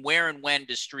what I mean? Where and when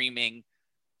does streaming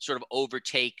sort of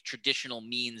overtake traditional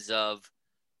means of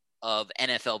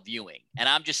NFL viewing? And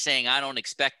I'm just saying, I don't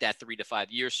expect that 3 to 5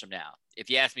 years from now. If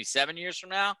you ask me 7 years from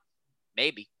now,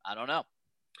 maybe, I don't know.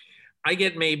 I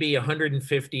get maybe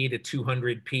 150 to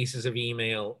 200 pieces of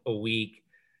email a week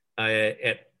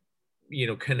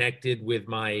connected with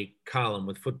my column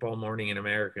with Football Morning in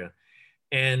America.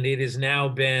 And it has now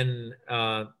been,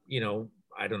 I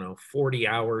don't know, 40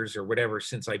 hours or whatever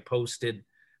since I posted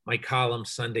my column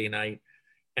Sunday night.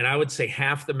 And I would say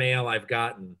half the mail I've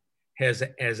gotten has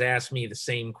asked me the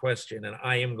same question. And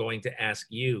I am going to ask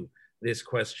you this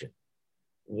question.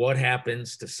 What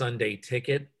happens to Sunday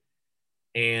Ticket?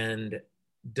 And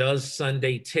does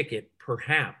Sunday Ticket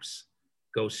perhaps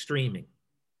go streaming?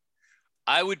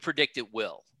 I would predict it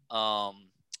will.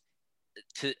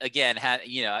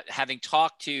 Having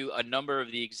talked to a number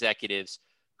of the executives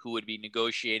who would be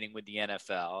negotiating with the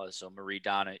NFL, so Marie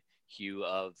Donahue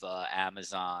of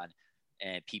Amazon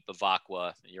and Pete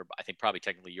Bavacqua, I think probably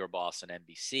technically your boss at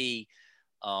NBC,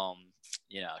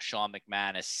 Sean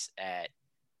McManus at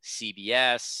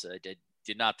CBS,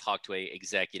 did not talk to an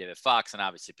executive at Fox, and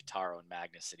obviously Pitaro and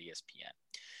Magnus at ESPN.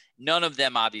 None of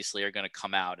them obviously are going to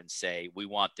come out and say, we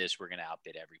want this, we're going to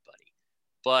outbid everybody.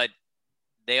 But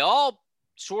they all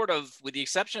sort of, with the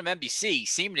exception of NBC,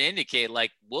 seem to indicate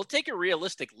like, we'll take a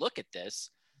realistic look at this,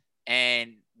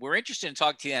 and we're interested in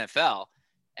talking to the NFL.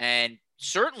 And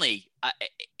certainly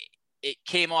it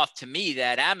came off to me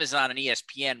that Amazon and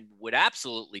ESPN would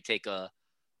absolutely take a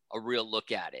real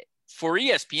look at it. For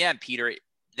ESPN, Peter,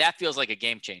 that feels like a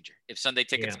game changer. If Sunday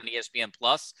Ticket's on ESPN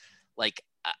Plus, like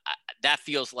that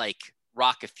feels like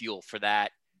rocket fuel for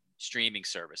that streaming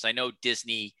service. I know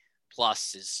Disney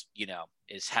Plus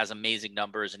has amazing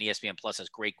numbers, and ESPN Plus has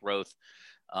great growth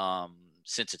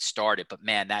since it started. But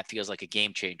man, that feels like a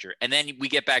game changer. And then we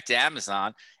get back to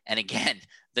Amazon, and again,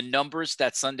 the numbers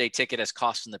that Sunday Ticket has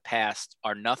cost in the past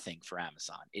are nothing for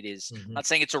Amazon. It is I'm not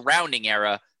saying it's a rounding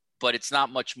error, but it's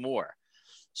not much more.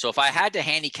 So if I had to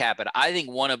handicap it, I think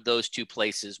one of those two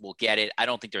places will get it. I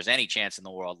don't think there's any chance in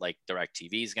the world like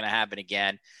DirecTV is going to happen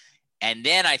again. And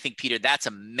then I think, Peter, that's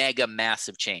a mega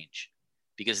massive change,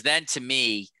 because then to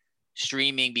me,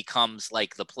 streaming becomes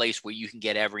like the place where you can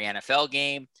get every NFL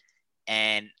game.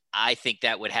 And I think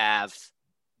that would have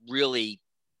really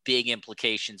big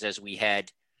implications as we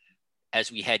head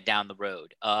down the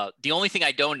road. The only thing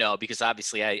I don't know, because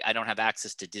obviously I don't have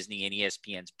access to Disney and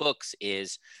ESPN's books,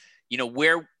 is,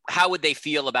 how would they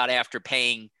feel about after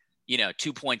paying,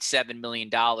 $2.7 million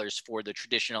for the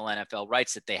traditional NFL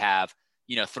rights that they have,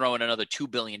 throwing another $2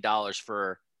 billion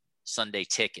for Sunday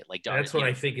Ticket? Like, that's what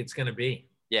I think it's going to be.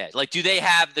 Yeah. Like, do they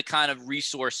have the kind of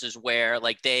resources where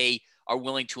like they are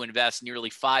willing to invest nearly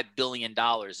 $5 billion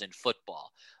in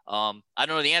football? I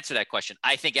don't know the answer to that question.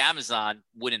 I think Amazon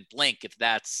wouldn't blink if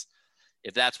that's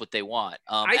what they want.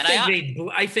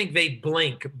 I think they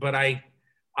blink, but I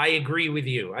agree with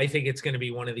you. I think it's going to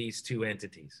be one of these two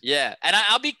entities. Yeah,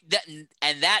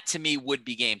 and that to me would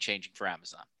be game changing for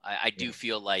Amazon. I do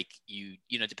feel like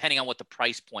depending on what the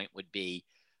price point would be,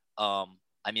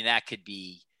 that could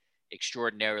be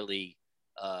extraordinarily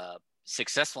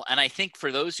successful. And I think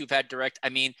for those who've had direct,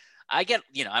 I get,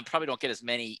 I probably don't get as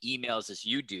many emails as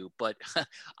you do, but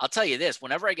I'll tell you this,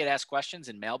 whenever I get asked questions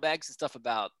in mailbags and stuff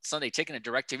about Sunday Ticket and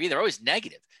DirecTV, they're always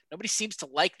negative. Nobody seems to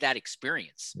like that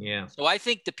experience. Yeah. So I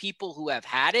think the people who have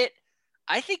had it,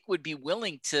 I think would be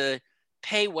willing to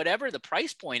pay whatever the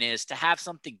price point is to have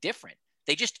something different.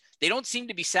 They don't seem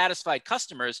to be satisfied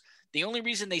customers. The only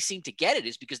reason they seem to get it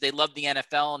is because they love the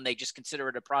NFL and they just consider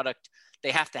it a product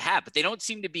they have to have, but they don't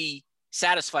seem to be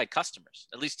satisfied customers,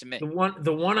 at least to me.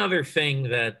 The one other thing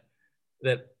that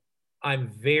I'm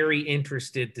very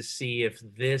interested to see if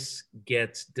this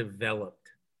gets developed.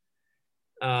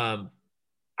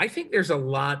 I think there's a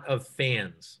lot of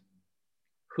fans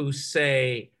who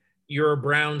say you're a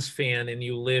Browns fan and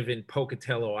you live in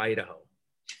Pocatello, Idaho.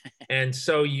 And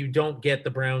so you don't get the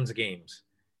Browns games.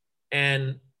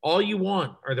 And all you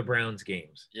want are the Browns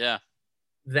games. Yeah.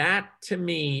 That to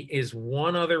me is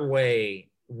one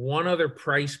other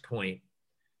price point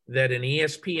that an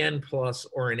ESPN Plus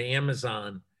or an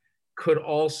Amazon could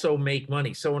also make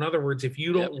money. So in other words, if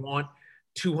you don't want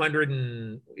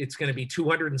it's going to be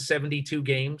 272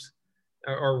 games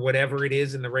or whatever it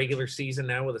is in the regular season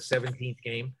now with a 17th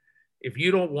game. If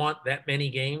you don't want that many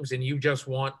games and you just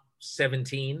want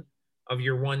 17 of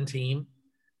your one team,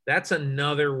 that's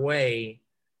another way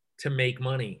to make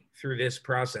money through this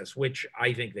process, which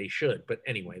I think they should. But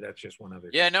anyway, that's just one other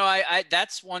thing. Yeah, no, I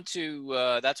that's one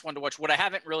to watch. What I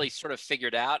haven't really sort of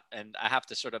figured out, and I have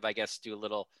to sort of, I guess, do a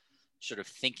little sort of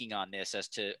thinking on this as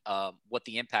to what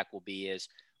the impact will be, is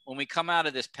when we come out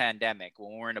of this pandemic,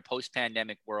 when we're in a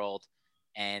post-pandemic world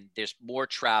and there's more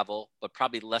travel, but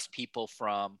probably less people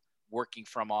from working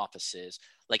from offices,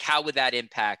 like how would that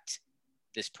impact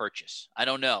this purchase? I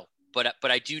don't know, but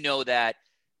I do know that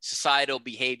societal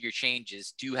behavior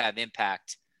changes do have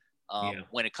impact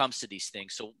when it comes to these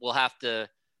things. So we'll have to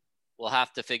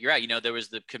figure out, there was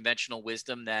the conventional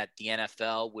wisdom that the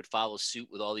NFL would follow suit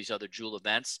with all these other jewel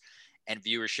events and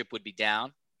viewership would be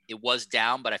down. It was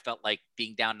down, but I felt like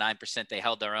being down 9%, they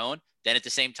held their own. Then at the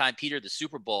same time, Peter, the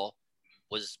Super Bowl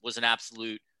was an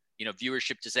absolute,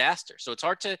 viewership disaster. So it's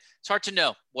hard to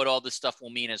know what all this stuff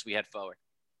will mean as we head forward.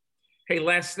 Hey,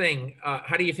 last thing,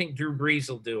 how do you think Drew Brees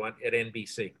will do at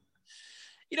NBC?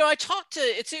 I talked to,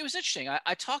 it was interesting.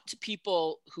 I talked to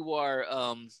people who are,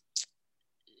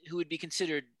 who would be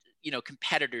considered,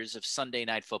 competitors of Sunday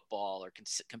Night Football or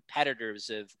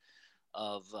competitors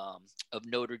of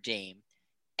Notre Dame.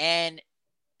 And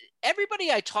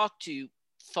everybody I talked to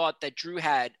thought that Drew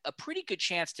had a pretty good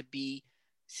chance to be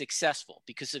successful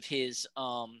because of his,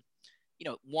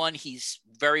 one, he's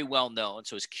very well known,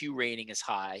 so his Q rating is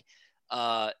high.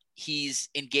 He's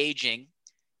engaging,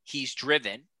 he's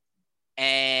driven,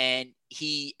 and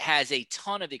he has a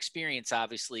ton of experience,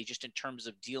 obviously, just in terms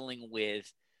of dealing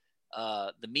with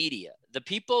the media. The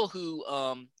people who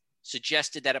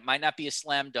suggested that it might not be a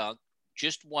slam dunk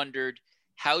just wondered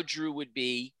how Drew would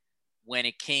be when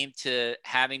it came to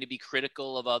having to be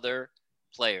critical of other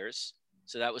players.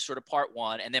 So that was sort of part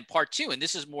one. And then part two, and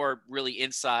this is more really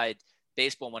inside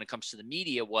baseball when it comes to the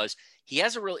media, was he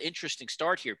has a real interesting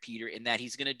start here, Peter, in that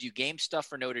he's going to do game stuff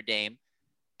for Notre Dame,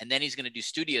 and then he's going to do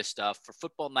studio stuff for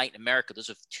Football Night in America. Those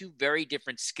are two very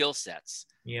different skill sets.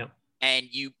 Yeah. And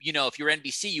if you're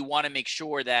NBC, you want to make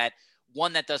sure that,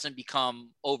 one, that doesn't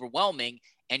become overwhelming,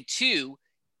 and two,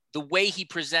 the way he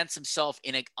presents himself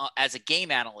as a game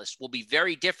analyst will be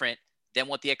very different than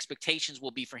what the expectations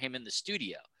will be for him in the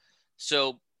studio.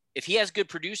 So if he has good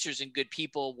producers and good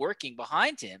people working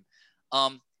behind him,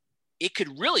 it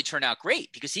could really turn out great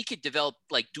because he could develop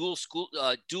like dual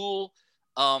skill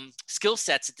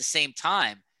sets at the same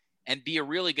time and be a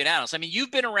really good analyst. I mean,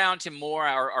 you've been around him more.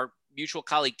 Our mutual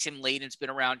colleague Tim Layden's been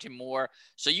around him more.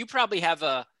 So you probably have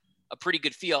a pretty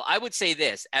good feel. I would say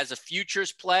this, as a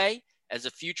futures play, as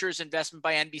a futures investment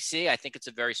by NBC, I think it's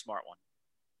a very smart one.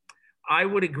 I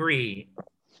would agree.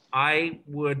 I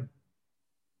would,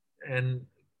 and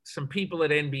some people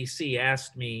at NBC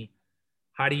asked me,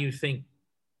 how do you think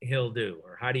he'll do?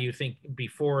 Or how do you think,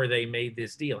 before they made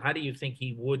this deal, how do you think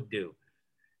he would do?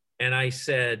 And I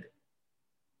said,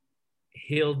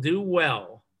 he'll do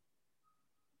well.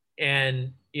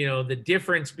 And, you know, the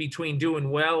difference between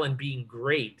doing well and being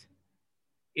great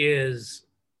is,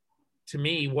 to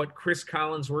me, what Chris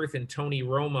Collinsworth and Tony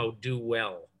Romo do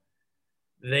well.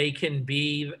 They can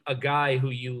be a guy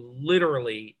who you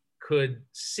literally could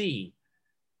see.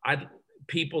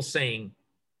 People saying,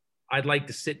 I'd like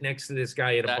to sit next to this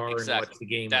guy at a bar and watch the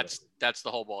game. That's the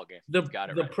whole ball game.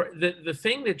 The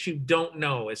thing that you don't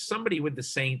know is, somebody with the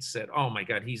Saints said, oh my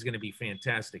God, he's going to be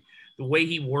fantastic. The way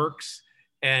he works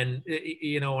and,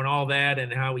 you know, and all that,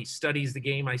 and how he studies the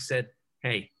game. I said,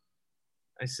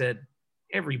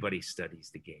 everybody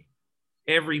studies the game.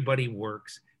 Everybody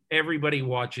works. Everybody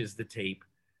watches the tape.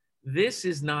 This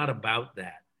is not about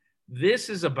that. This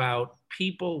is about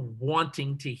people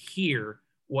wanting to hear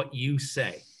what you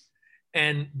say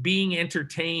and being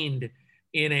entertained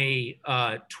in a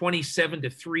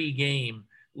 27-3 game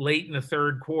late in the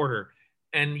third quarter.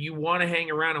 And you want to hang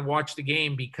around and watch the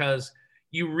game because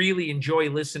you really enjoy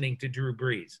listening to Drew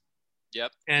Brees.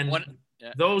 Yep. And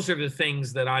those are the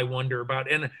things that I wonder about.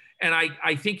 And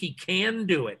I think he can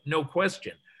do it, no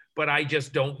question. But I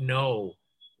just don't know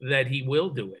that he will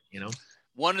do it, you know?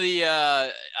 One of the,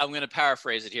 I'm going to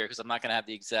paraphrase it here because I'm not going to have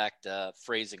the exact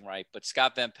phrasing right, but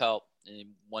Scott Van Pelt,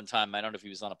 one time, I don't know if he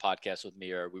was on a podcast with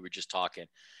me or we were just talking,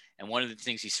 and one of the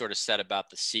things he sort of said about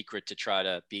the secret to try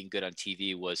to being good on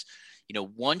TV was, you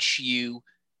know, once you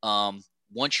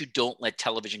don't let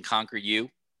television conquer you,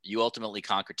 you ultimately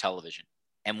conquer television.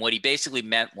 And what he basically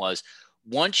meant was,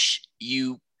 once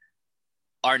you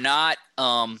are not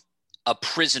a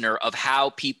prisoner of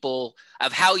how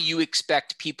you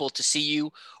expect people to see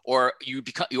you, or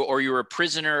you're a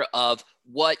prisoner of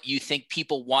what you think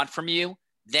people want from you,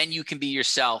 then you can be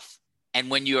yourself. And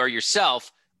when you are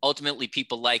yourself, ultimately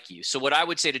people like you. So what I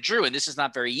would say to Drew, and this is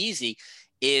not very easy,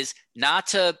 is not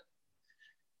to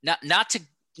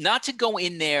go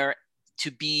in there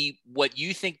to be what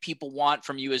you think people want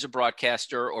from you as a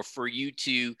broadcaster, or for you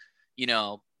to, you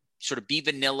know, sort of be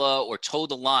vanilla or toe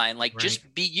the line. Like, right.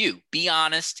 Just be you, be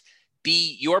honest,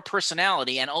 be your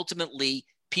personality. And ultimately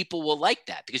people will like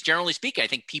that, because generally speaking, I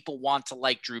think people want to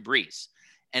like Drew Brees.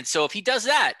 And so if he does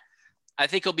that, I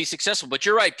think he'll be successful. But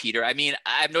you're right, Peter. I mean,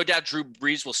 I have no doubt Drew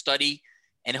Brees will study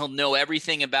and he'll know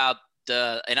everything about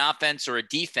an offense or a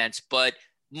defense. But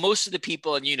most of the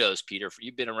people, and you know this, Peter,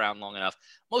 you've been around long enough,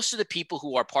 most of the people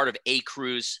who are part of A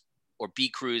crews or B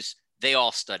crews, they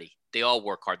all study. They all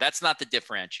work hard. That's not the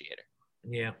differentiator.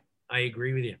 Yeah, I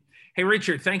agree with you. Hey,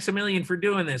 Richard, thanks a million for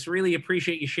doing this. Really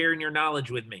appreciate you sharing your knowledge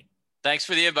with me. Thanks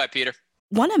for the invite, Peter.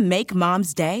 Want to make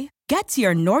Mom's Day? Get to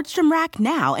your Nordstrom Rack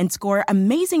now and score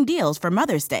amazing deals for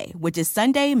Mother's Day, which is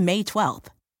Sunday, May 12th.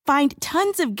 Find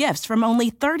tons of gifts from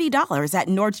only $30 at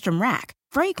Nordstrom Rack.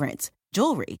 Fragrance,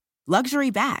 jewelry, luxury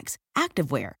bags,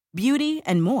 activewear, beauty,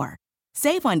 and more.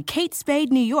 Save on Kate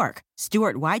Spade New York,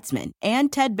 Stuart Weitzman,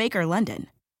 and Ted Baker London.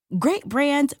 Great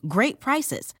brands, great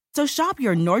prices. So shop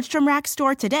your Nordstrom Rack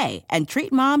store today and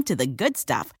treat Mom to the good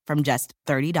stuff from just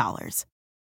 $30.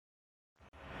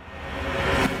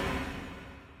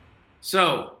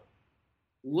 So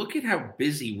look at how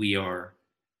busy we are.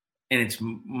 And it's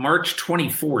March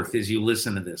 24th as you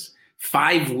listen to this.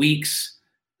 5 weeks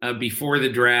before the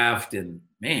draft. And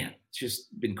man, it's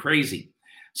just been crazy.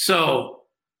 So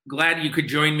glad you could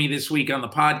join me this week on the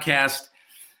podcast.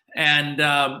 And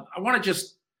I want to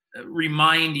just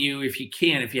remind you, if you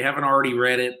can, if you haven't already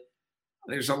read it,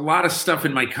 there's a lot of stuff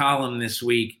in my column this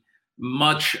week.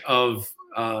 Much of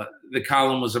the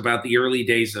column was about the early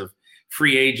days of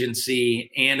free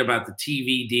agency and about the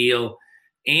TV deal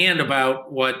and about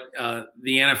what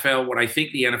the NFL, what I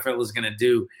think the NFL is going to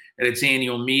do at its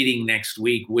annual meeting next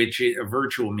week, which is a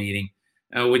virtual meeting,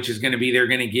 which is going to be, they're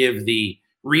going to give the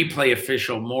replay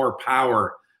official more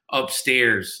power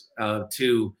upstairs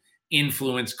to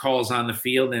influence calls on the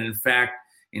field. And in fact,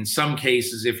 in some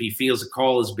cases, if he feels a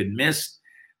call has been missed,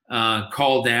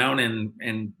 call down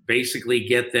and basically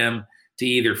get them to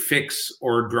either fix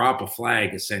or drop a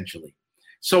flag, essentially.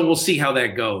 So we'll see how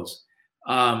that goes.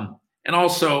 And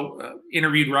also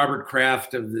interviewed Robert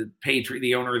Kraft of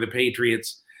the owner of the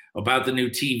Patriots, about the new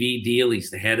TV deal.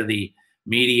 He's the head of the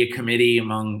media committee in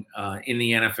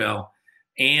the NFL,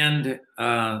 and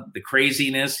the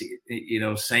craziness,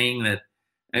 saying that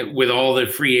with all the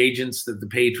free agents that the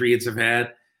Patriots have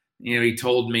had, he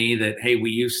told me that, hey,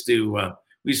 we used to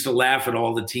laugh at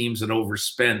all the teams that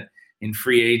overspent in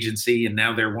free agency, and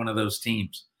now they're one of those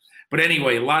teams. But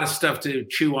anyway, a lot of stuff to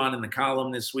chew on in the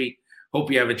column this week. Hope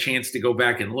you have a chance to go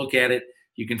back and look at it.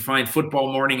 You can find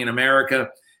Football Morning in America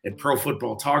at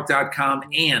profootballtalk.com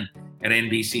and at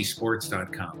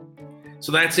nbcsports.com.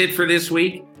 So that's it for this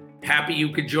week. Happy you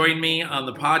could join me on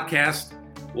the podcast.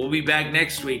 We'll be back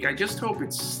next week. I just hope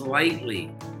it's slightly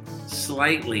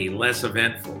less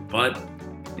eventful. But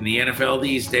in the NFL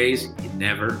these days, you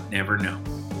never know.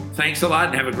 Thanks a lot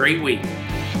and have a great week.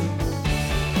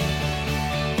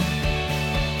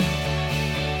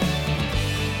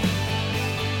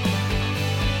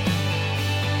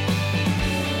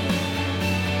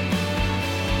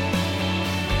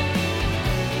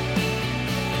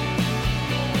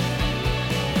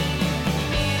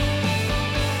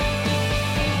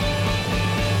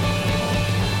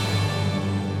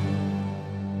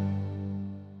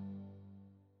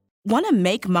 Want to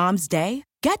make Mom's Day?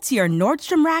 Get to your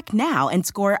Nordstrom Rack now and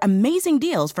score amazing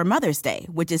deals for Mother's Day,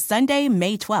 which is Sunday,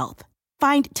 May 12th.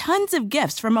 Find tons of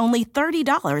gifts from only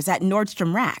 $30 at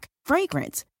Nordstrom Rack.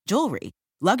 Fragrance, jewelry,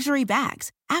 luxury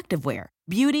bags, activewear,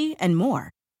 beauty, and more.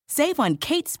 Save on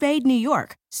Kate Spade New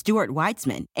York, Stuart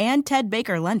Weitzman, and Ted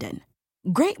Baker London.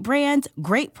 Great brands,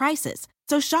 great prices.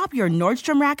 So shop your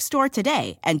Nordstrom Rack store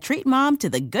today and treat Mom to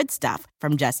the good stuff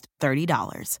from just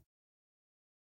 $30.